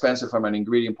quite expensive from an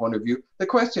ingredient point of view. The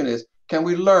question is, can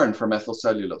we learn from ethyl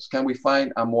cellulose? Can we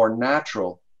find a more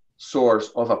natural source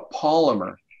of a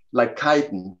polymer like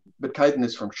chitin? But chitin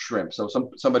is from shrimp, so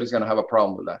somebody's going to have a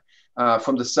problem with that.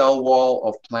 From the cell wall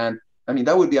of plant, I mean,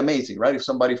 that would be amazing, right? If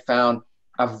somebody found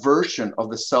a version of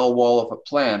the cell wall of a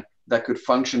plant that could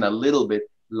function a little bit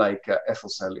like ethyl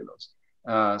cellulose.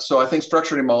 So I think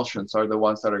structured emulsions are the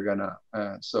ones that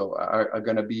are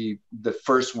gonna be the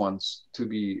first ones to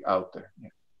be out there. Yeah.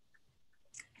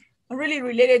 Really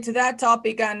related to that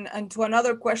topic and to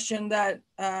another question that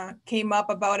came up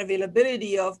about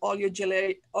availability of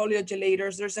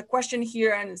oleogelators. There's a question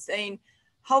here and it's saying,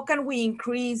 how can we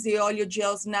increase the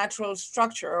oleogel's natural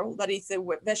structure, that is the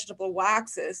vegetable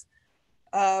waxes,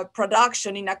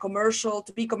 production in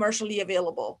to be commercially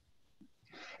available?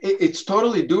 It's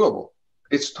totally doable.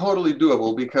 It's totally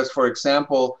doable because, for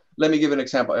example, let me give an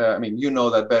example. I mean, you know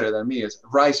that better than me, is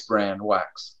rice bran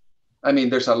wax. I mean,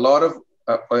 there's a lot of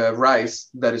rice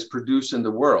that is produced in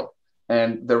the world.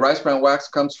 And the rice bran wax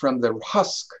comes from the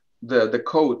husk, the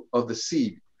coat of the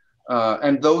seed.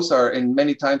 And those are, and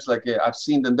many times, like I've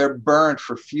seen them, they're burned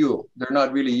for fuel. They're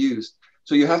not really used.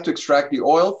 So you have to extract the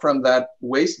oil from that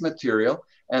waste material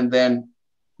and then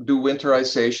do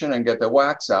winterization and get the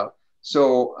wax out.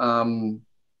 So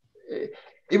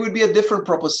it would be a different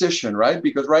proposition, right?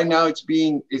 Because right now it's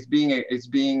being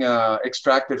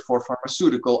extracted for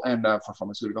pharmaceutical and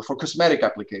for cosmetic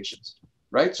applications,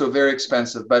 right? So very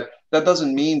expensive, but that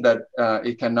doesn't mean that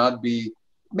it cannot be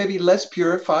maybe less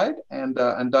purified and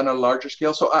done on a larger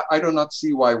scale. So I do not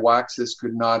see why waxes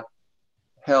could not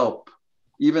help,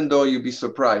 even though you'd be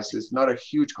surprised. It's not a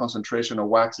huge concentration of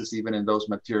waxes even in those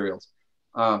materials.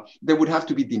 There would have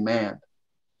to be demand.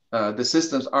 The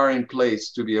systems are in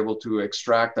place to be able to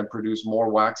extract and produce more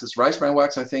waxes. Rice bran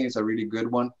wax, I think, is a really good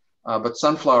one. But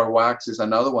sunflower wax is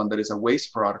another one that is a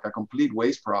waste product, a complete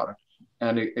waste product.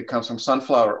 And it comes from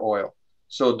sunflower oil.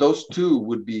 So those two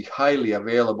would be highly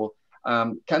available.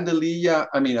 Candelilla,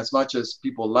 I mean, as much as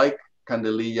people like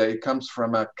Candelilla, it comes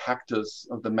from a cactus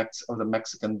of the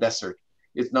Mexican desert.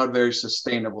 It's not very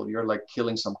sustainable. You're like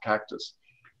killing some cactus.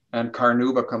 And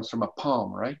Carnauba comes from a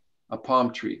palm, right? A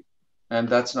palm tree. And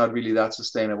that's not really that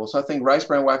sustainable. So I think rice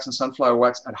bran wax and sunflower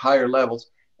wax at higher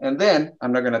levels. And then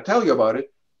I'm not going to tell you about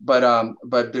it, but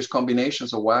there's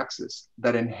combinations of waxes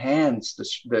that enhance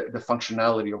the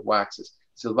functionality of waxes.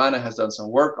 Silvana has done some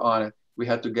work on it. We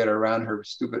had to get around her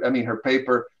her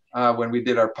paper when we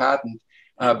did our patent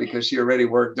because she already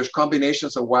worked. There's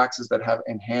combinations of waxes that have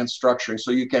enhanced structuring.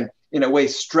 So you can, in a way,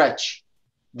 stretch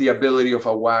the ability of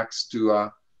a wax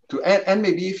and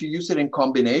maybe if you use it in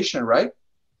combination, right?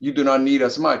 You do not need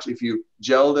as much. If you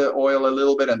gel the oil a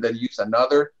little bit and then use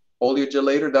another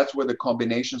oleogelator, that's where the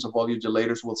combinations of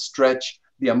oleogelators will stretch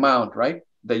the amount, right,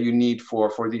 that you need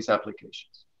for these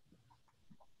applications.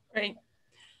 Right.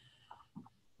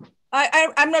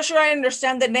 I'm not sure I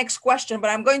understand the next question, but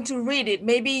I'm going to read it.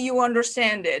 Maybe you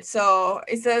understand it. So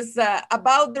it says,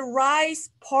 about the rice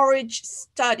porridge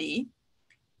study,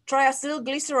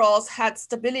 triacylglycerols had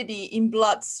stability in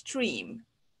bloodstream.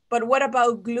 But what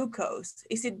about glucose?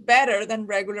 Is it better than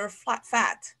regular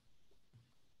fat?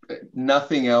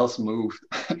 Nothing else moved.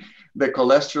 The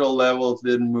cholesterol levels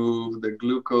didn't move. The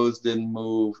glucose didn't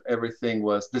move. Everything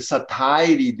the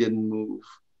satiety didn't move.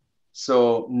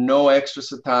 So no extra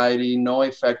satiety, no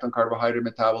effect on carbohydrate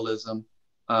metabolism.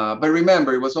 But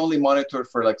remember, it was only monitored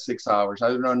for like 6 hours. I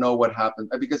don't know what happened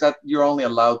because you're only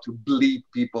allowed to bleed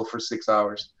people for 6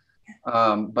 hours.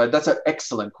 But that's an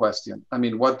excellent question. I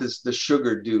mean, what does the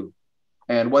sugar do?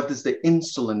 And what does the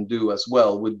insulin do as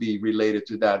well would be related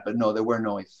to that. But no, there were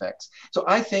no effects. So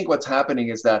I think what's happening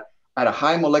is that at a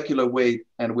high molecular weight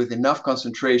and with enough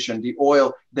concentration, the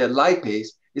lipase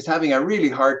is having a really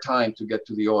hard time to get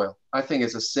to the oil. I think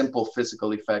it's a simple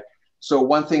physical effect. So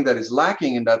one thing that is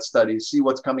lacking in that study, see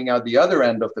what's coming out the other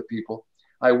end of the people.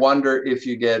 I wonder if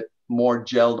you get more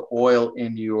gelled oil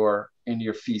in your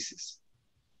feces.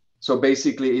 So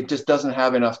basically, it just doesn't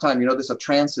have enough time. There's a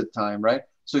transit time, right?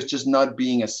 So it's just not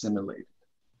being assimilated.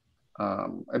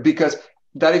 Because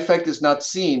that effect is not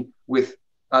seen with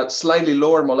a slightly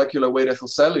lower molecular weight ethyl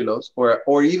cellulose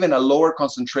or even a lower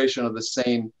concentration of the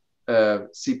same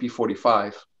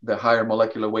CP45, the higher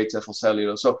molecular weight ethyl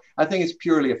cellulose. So I think it's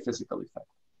purely a physical effect.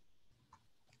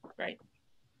 Right.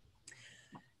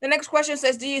 The next question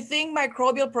says, do you think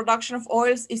microbial production of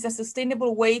oils is a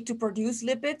sustainable way to produce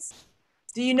lipids?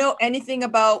 Do you know anything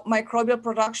about microbial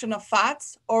production of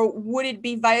fats, or would it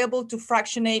be viable to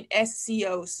fractionate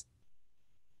SCOs?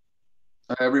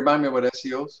 Remind me what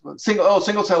SCOs?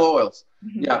 Single cell oils.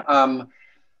 Mm-hmm. Yeah,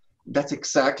 that's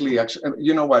exactly, actually,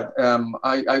 you know what?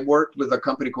 I worked with a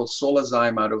company called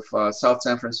Solazyme out of South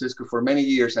San Francisco for many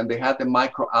years, and they had the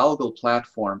microalgal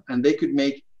platform, and they could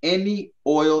make any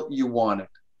oil you wanted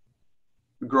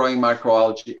growing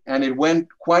microalgae, and it went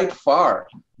quite far.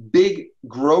 Big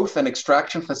growth and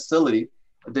extraction facility.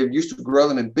 They used to grow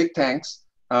them in big tanks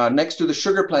next to the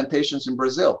sugar plantations in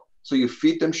Brazil. So you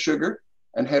feed them sugar,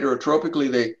 and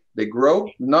heterotropically they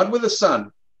grow, not with the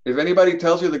sun. If anybody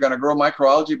tells you they're going to grow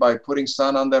microalgae by putting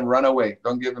sun on them, run away.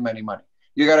 Don't give them any money.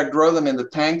 You got to grow them in the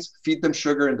tanks, feed them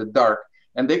sugar in the dark,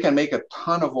 and they can make a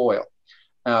ton of oil.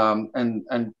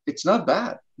 And it's not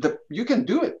bad. You can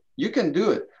do it. You can do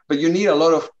it. But you need a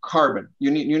lot of carbon.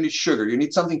 You need sugar. You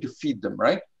need something to feed them,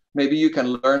 right? Maybe you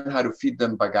can learn how to feed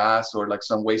them bagasse or like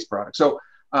some waste product. So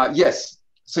yes,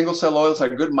 single cell oils are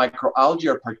good. Microalgae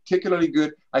are particularly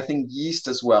good. I think yeast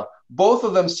as well. Both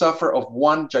of them suffer of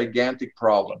one gigantic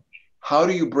problem. How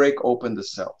do you break open the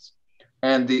cells?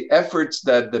 And the efforts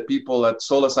that the people at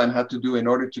Solazyme had to do in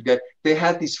order to they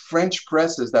had these French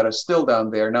presses that are still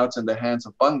down there. Now it's in the hands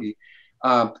of Bunge.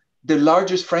 The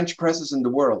largest French presses in the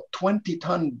world,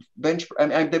 20-ton bench,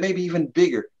 and they may be even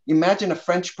bigger. Imagine a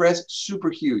French press, super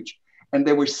huge. And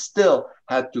they were still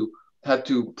had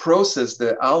to process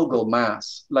the algal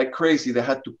mass like crazy. They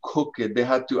had to cook it. They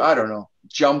had to, I don't know,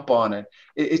 jump on it.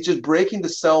 It's just breaking the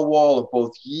cell wall of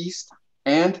both yeast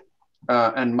and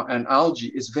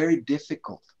algae is very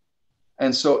difficult.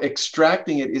 And so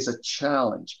extracting it is a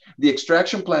challenge. The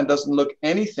extraction plant doesn't look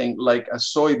anything like a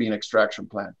soybean extraction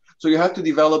plant. So you have to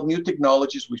develop new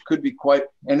technologies, which could be quite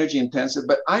energy intensive.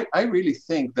 But I really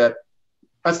think that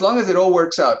as long as it all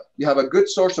works out, you have a good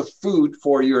source of food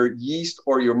for your yeast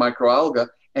or your microalga,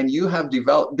 and you have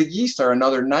developed, the yeast are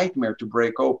another nightmare to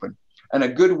break open. And a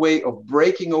good way of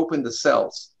breaking open the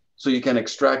cells so you can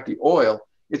extract the oil,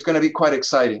 it's going to be quite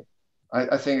exciting.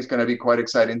 I think it's going to be quite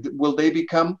exciting. Will they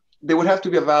become, they would have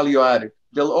to be a value added.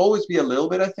 They'll always be a little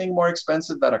bit, I think, more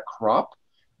expensive than a crop,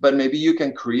 but maybe you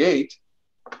can create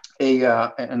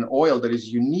an oil that is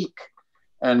unique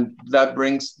And that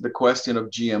brings the question of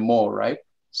GMO, right?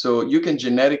 So you can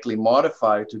genetically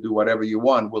modify to do whatever you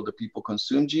want. Will the people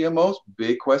consume GMOs?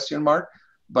 Big question mark.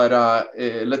 But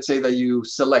let's say that you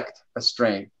select a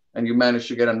strain and you manage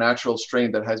to get a natural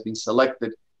strain that has been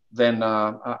selected, then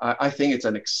I think it's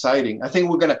an exciting, I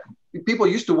think people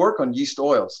used to work on yeast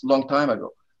oils a long time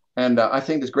ago. And I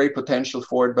think there's great potential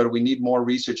for it, but we need more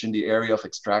research in the area of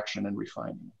extraction and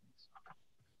refining.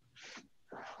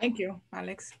 Thank you,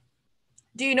 Alex.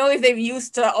 Do you know if they've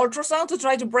used ultrasound to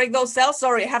try to break those cells?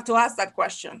 Sorry, I have to ask that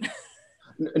question.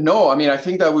 No, I mean, I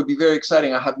think that would be very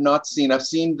exciting. I've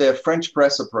seen the French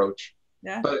press approach,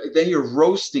 yeah. But then you're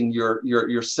roasting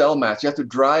your cell mass. You have to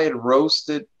dry it, roast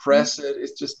it, press it.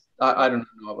 It's just, I don't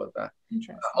know about that.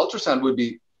 Ultrasound would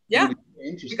be,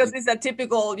 interesting. Because it's a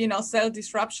typical, cell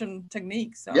disruption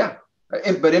technique. So. Yeah,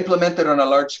 but implemented on a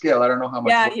large scale. I don't know how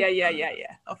much. Yeah.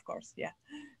 Of course, yeah.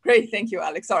 Great, thank you,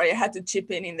 Alex. Sorry, I had to chip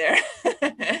in there.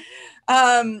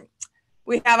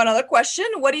 We have another question.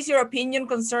 What is your opinion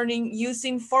concerning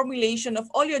using formulation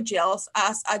of oleogels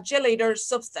as a gelator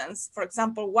substance, for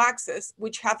example, waxes,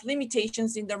 which have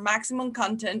limitations in their maximum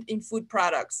content in food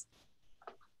products?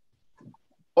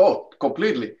 Oh,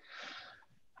 completely.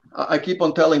 I keep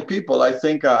on telling people, I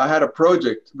think I had a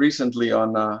project recently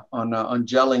on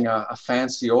gelling a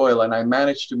fancy oil, and I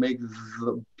managed to make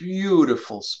the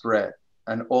beautiful spread,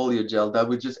 an oleogel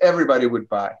that everybody would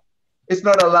buy. It's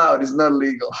not allowed, it's not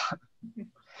legal.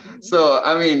 So,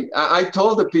 I mean, I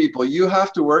told the people, you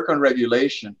have to work on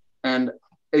regulation. And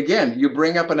again, you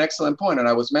bring up an excellent point, and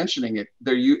I was mentioning it.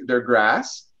 They're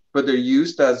grass, but they're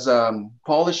used as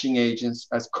polishing agents,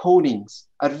 as coatings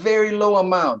at very low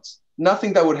amounts.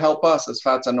 Nothing that would help us as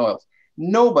fats and oils.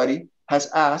 Nobody has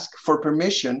asked for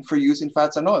permission for using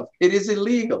fats and oils. It is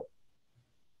illegal.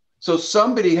 So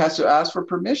somebody has to ask for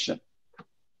permission.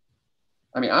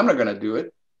 I mean, I'm not going to do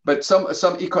it, but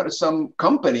some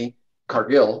company,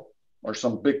 Cargill, or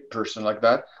some big person like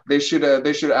that, they should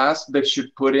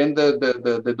put in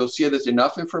the dossier. There's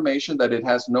enough information that it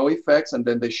has no effects, and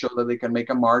then they show that they can make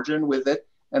a margin with it,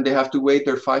 and they have to wait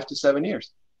their 5 to 7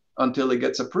 years until it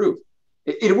gets approved.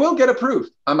 It will get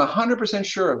approved. I'm 100%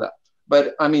 sure of that.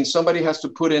 But I mean, somebody has to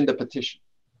put in the petition.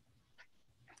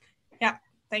 Yeah,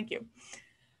 thank you.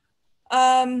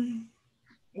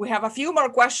 We have a few more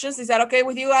questions. Is that okay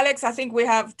with you, Alex? I think we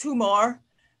have 2 more.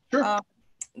 Sure.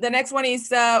 The next one is,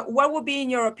 what would be, in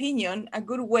your opinion, a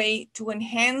good way to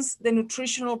enhance the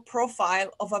nutritional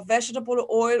profile of a vegetable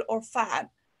oil or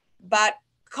fat, but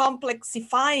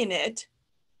complexifying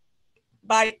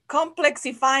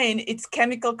its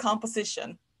chemical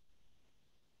composition?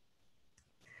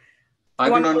 I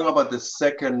do not know about the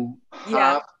second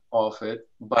half of it,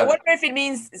 but I wonder if it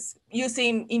means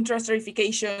using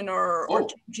interesterification or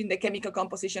changing the chemical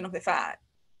composition of the fat.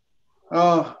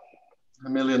 Oh,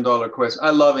 $1 million question. I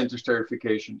love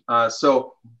interesterification.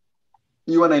 So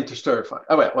you want to intersterify.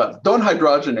 Oh, well, don't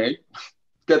hydrogenate.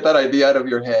 Get that idea out of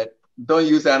your head. Don't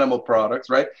use animal products,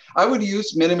 right? I would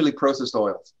use minimally processed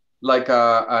oils, like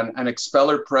an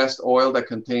expeller pressed oil that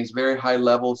contains very high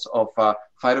levels of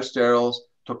phytosterols,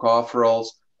 tocopherols,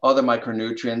 other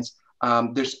micronutrients.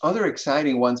 There's other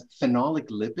exciting ones, phenolic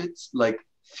lipids, like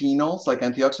phenols, like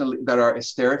antioxidants that are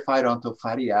esterified onto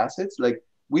fatty acids. Like,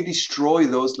 we destroy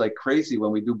those like crazy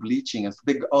when we do bleaching, and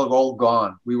they're all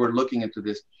gone. We were looking into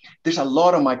this. There's a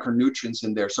lot of micronutrients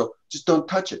in there, so just don't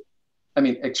touch it. I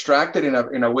mean, extract it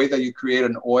in a way that you create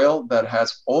an oil that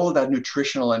has all that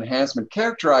nutritional enhancement,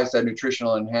 characterize that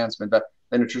nutritional enhancement, that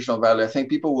nutritional value. I think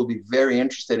people will be very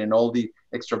interested in all the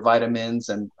extra vitamins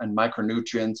and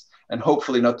micronutrients, and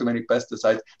hopefully not too many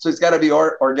pesticides. So it's got to be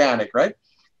organic, right?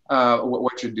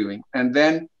 What you're doing. And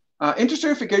then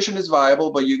interesterification is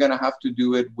viable, but you're going to have to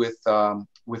do it with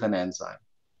an enzyme.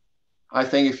 I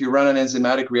think if you run an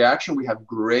enzymatic reaction, we have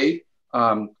great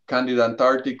Candida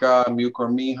antarctica,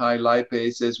 mucormihi,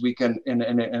 lipases. We can, and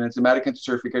enzymatic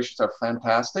interesterifications are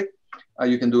fantastic.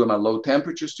 You can do them at low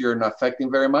temperatures, so you're not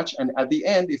affecting very much. And at the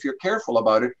end, if you're careful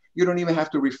about it, you don't even have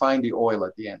to refine the oil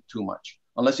at the end too much,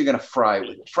 unless you're going to fry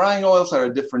with it. Frying oils are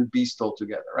a different beast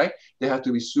altogether, right? They have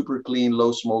to be super clean,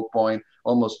 low smoke point,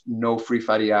 almost no free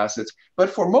fatty acids. But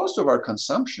for most of our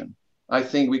consumption, I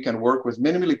think we can work with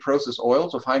minimally processed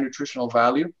oils of high nutritional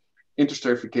value.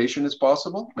 Interesterification is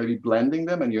possible, maybe blending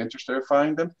them and you're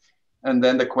intersterifying them. And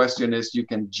then the question is, you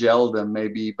can gel them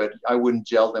maybe, but I wouldn't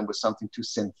gel them with something too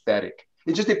synthetic.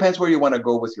 It just depends where you want to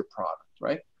go with your product,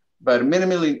 right? But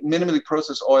minimally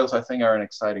processed oils, I think, are an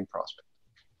exciting prospect.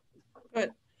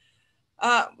 Good.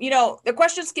 The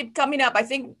questions keep coming up. I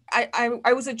think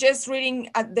I would suggest reading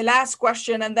the last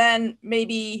question, and then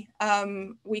maybe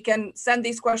we can send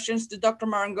these questions to Dr.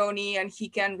 Marangoni and he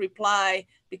can reply,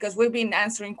 because we've been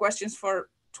answering questions for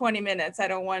 20 minutes. I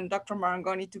don't want Dr.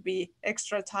 Marangoni to be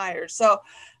extra tired. So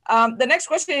the next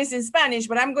question is in Spanish,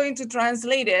 but I'm going to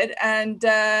translate it. And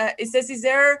it says, is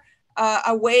there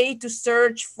a way to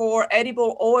search for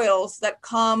edible oils that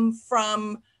come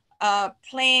from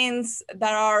plants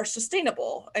that are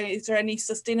sustainable? Is there any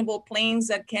sustainable plants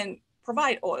that can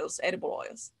provide oils, edible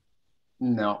oils?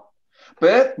 No,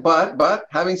 but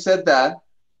having said that,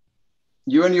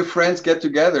 you and your friends get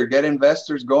together, get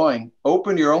investors going,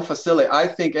 open your own facility. I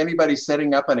think anybody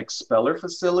setting up an expeller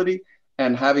facility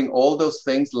and having all those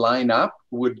things line up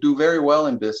would do very well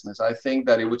in business. I think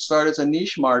that it would start as a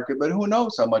niche market, but who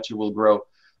knows how much it will grow.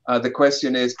 The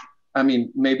question is, I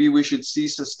mean, maybe we should see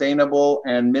sustainable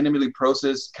and minimally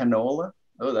processed canola.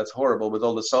 Oh, that's horrible with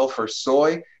all the sulfur.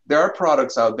 Soy, there are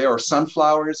products out there, or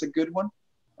sunflower is a good one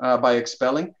by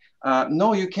expelling.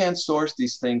 No, you can't source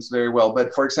these things very well.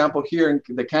 But for example, here in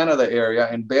the Canada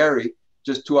area, in Barrie,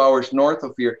 just 2 hours north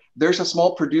of here, there's a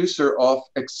small producer of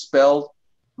expelled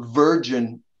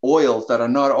virgin oils that are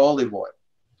not olive oil.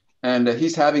 And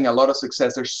he's having a lot of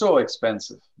success. They're so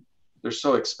expensive. They're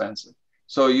so expensive.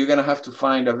 So you're going to have to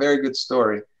find a very good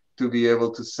story to be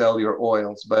able to sell your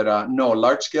oils. But no,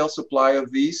 large scale supply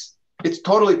of these, it's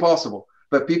totally possible.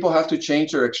 But people have to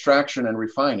change their extraction and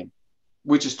refining,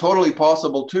 which is totally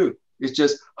possible too. It's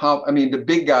just how, I mean, the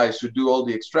big guys who do all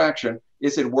the extraction,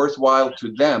 is it worthwhile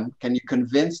to them? Can you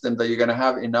convince them that you're going to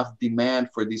have enough demand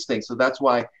for these things? So that's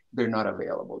why they're not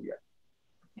available yet.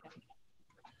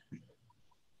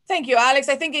 Thank you, Alex.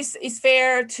 I think it's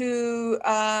fair to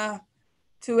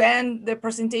end the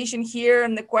presentation here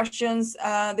and the questions.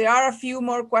 There are a few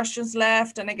more questions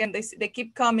left. And again, they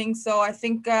keep coming. So I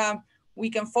think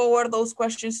we can forward those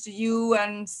questions to you,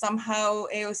 and somehow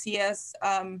AOCS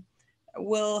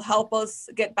will help us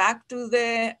get back to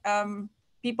the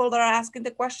people that are asking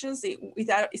the questions. Is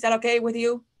that okay with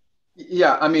you?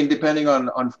 Yeah, I mean, depending on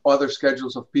other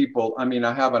schedules of people, I mean,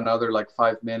 I have another like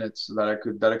 5 minutes that I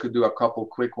could do a couple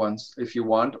quick ones if you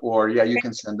want, or yeah, you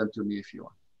can send them to me if you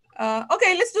want.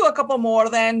 Okay, let's do a couple more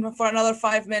then for another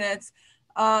 5 minutes.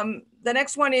 The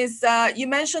next one is, you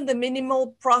mentioned the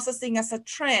minimal processing as a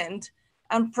trend,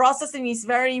 and processing is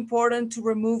very important to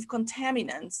remove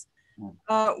contaminants.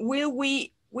 Will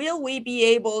we be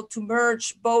able to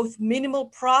merge both minimal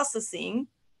processing,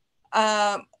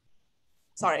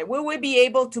 will we be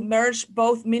able to merge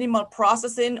both minimal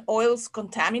processing oils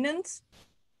contaminants?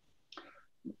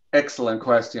 Excellent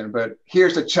question, but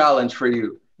here's a challenge for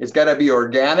you. It's got to be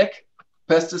organic,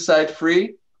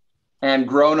 pesticide-free, and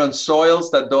grown on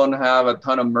soils that don't have a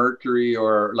ton of mercury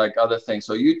or like other things.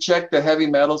 So you check the heavy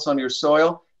metals on your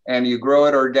soil and you grow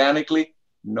it organically,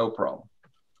 no problem.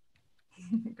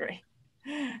 Great.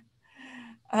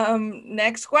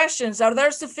 Next questions. Are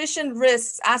there sufficient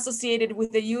risks associated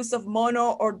with the use of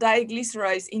mono or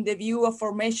diglycerides in the view of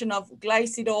formation of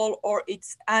glycidol or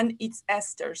its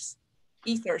ethers?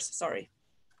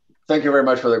 Thank you very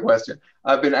much for the question.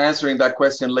 I've been answering that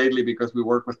question lately because we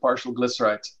work with partial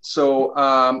glycerides. So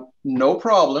no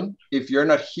problem if you're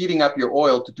not heating up your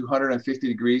oil to 250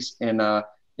 degrees in a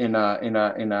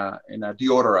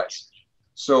deodorizer.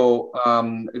 So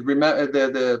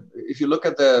if you look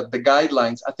at the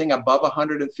guidelines, I think above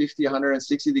 150,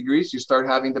 160 degrees, you start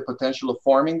having the potential of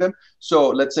forming them. So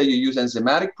let's say you use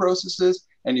enzymatic processes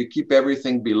and you keep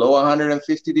everything below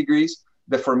 150 degrees,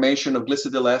 the formation of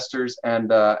glycidyl esters and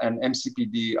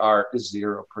MCPD are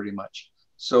zero pretty much.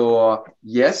 So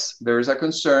yes, there is a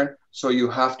concern. So you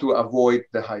have to avoid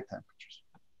the high temperatures.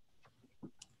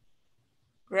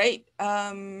 Great.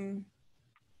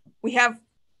 We have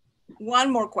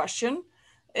one more question.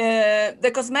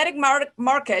 The cosmetic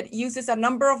market uses a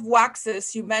number of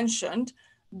waxes you mentioned,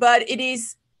 but it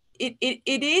is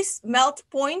melt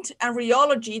point and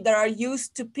rheology that are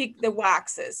used to pick the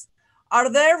waxes. Are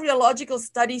there rheological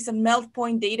studies and melt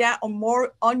point data on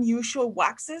more unusual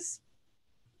waxes?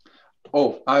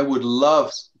 Oh, I would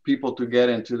love people to get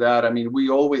into that. I mean, we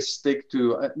always stick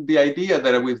to the idea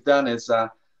that we've done is,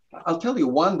 I'll tell you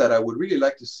one that I would really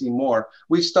like to see more.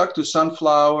 We stuck to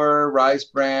sunflower, rice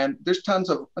bran. There's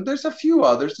a few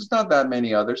others. There's not that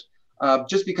many others,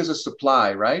 just because of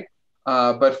supply, right?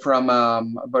 But from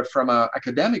an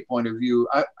academic point of view,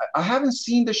 I haven't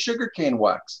seen the sugarcane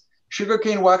wax.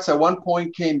 Sugarcane wax at one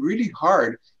point came really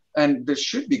hard, and there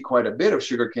should be quite a bit of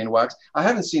sugarcane wax. I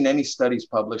haven't seen any studies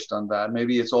published on that.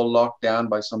 Maybe it's all locked down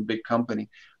by some big company.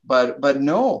 But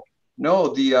no,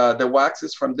 the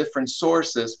waxes from different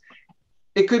sources.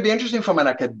 it could be interesting from an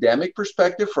academic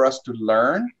perspective for us to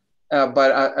learn,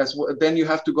 but then you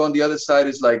have to go on the other side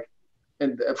is like,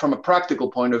 and from a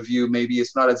practical point of view, maybe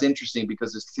it's not as interesting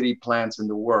because there's 3 plants in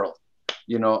the world,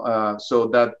 so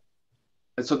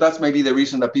that's maybe the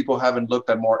reason that people haven't looked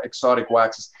at more exotic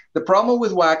waxes. The problem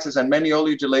with waxes and many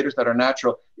oleogelators that are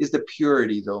natural is the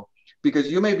purity, though,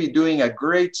 because you may be doing a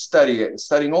great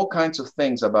studying all kinds of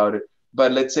things about it,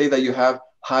 but let's say that you have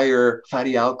higher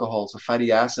fatty alcohols or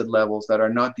fatty acid levels that are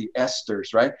not the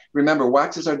esters, right? Remember,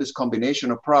 waxes are this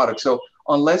combination of products. So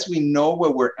unless we know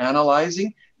what we're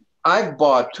analyzing, I've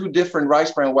bought 2 different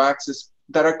rice bran waxes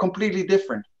that are completely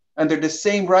different, and they're the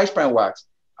same rice bran wax.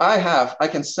 I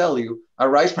can sell you a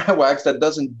rice bran wax that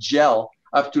doesn't gel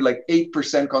up to like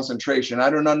 8% concentration. I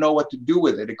do not know what to do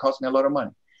with it. It costs me a lot of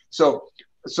money. So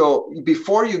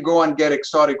before you go and get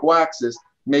exotic waxes,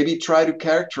 maybe try to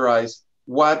characterize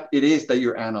what it is that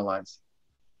you're analyzing.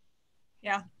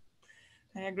 Yeah,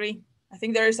 I agree. I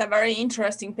think there is a very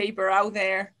interesting paper out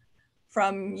there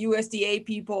from USDA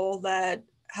people that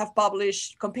have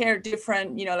published, compared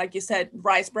different, like you said,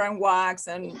 rice bran wax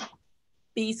and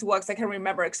beeswax. I can't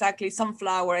remember exactly.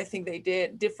 Sunflower, I think they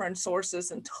did different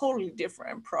sources and totally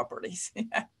different properties.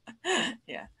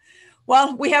 Yeah.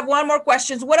 Well, we have one more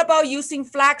question. What about using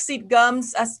flaxseed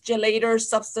gums as gelator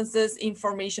substances in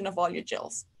formation of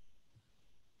oleogels?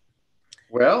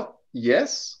 Well,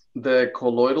 yes, the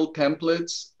colloidal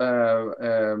templates,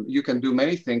 you can do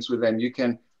many things with them. You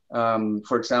can,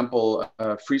 for example,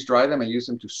 freeze dry them and use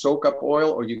them to soak up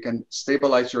oil, or you can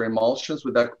stabilize your emulsions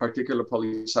with that particular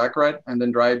polysaccharide and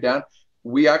then dry it down.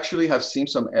 We actually have seen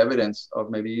some evidence of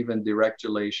maybe even direct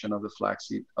gelation of the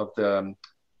flaxseed, of the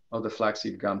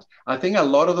flaxseed gums. I think a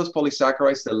lot of those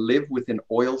polysaccharides that live within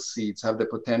oil seeds have the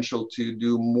potential to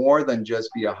do more than just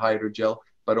be a hydrogel,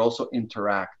 but also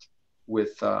interact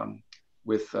with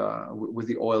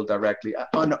the oil directly.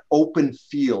 On an open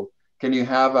field, can you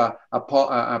have a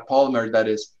polymer that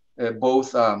is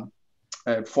both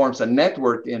forms a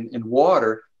network in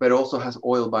water, but also has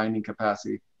oil binding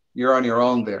capacity? You're on your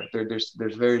own there. There's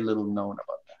very little known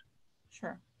about that.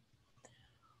 Sure.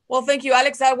 Well, thank you,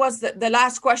 Alex. That was the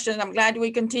last question. I'm glad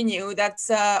we continue. That's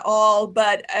all.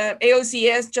 But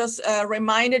AOCS just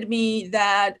reminded me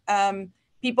that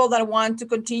people that want to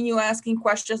continue asking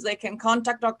questions, they can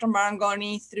contact Dr.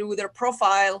 Marangoni through their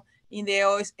profile in the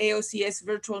AOCS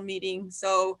virtual meeting.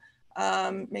 So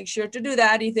make sure to do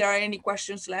that if there are any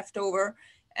questions left over.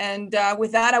 And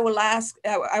with that, I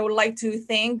would like to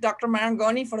thank Dr.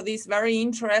 Marangoni for this very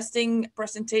interesting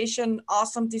presentation,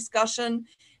 awesome discussion,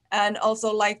 and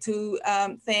also like to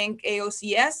thank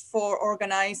AOCS for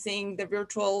organizing the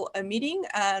virtual meeting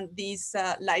and this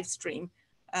live stream.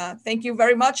 Thank you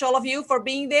very much, all of you, for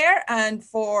being there and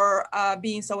for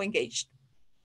being so engaged.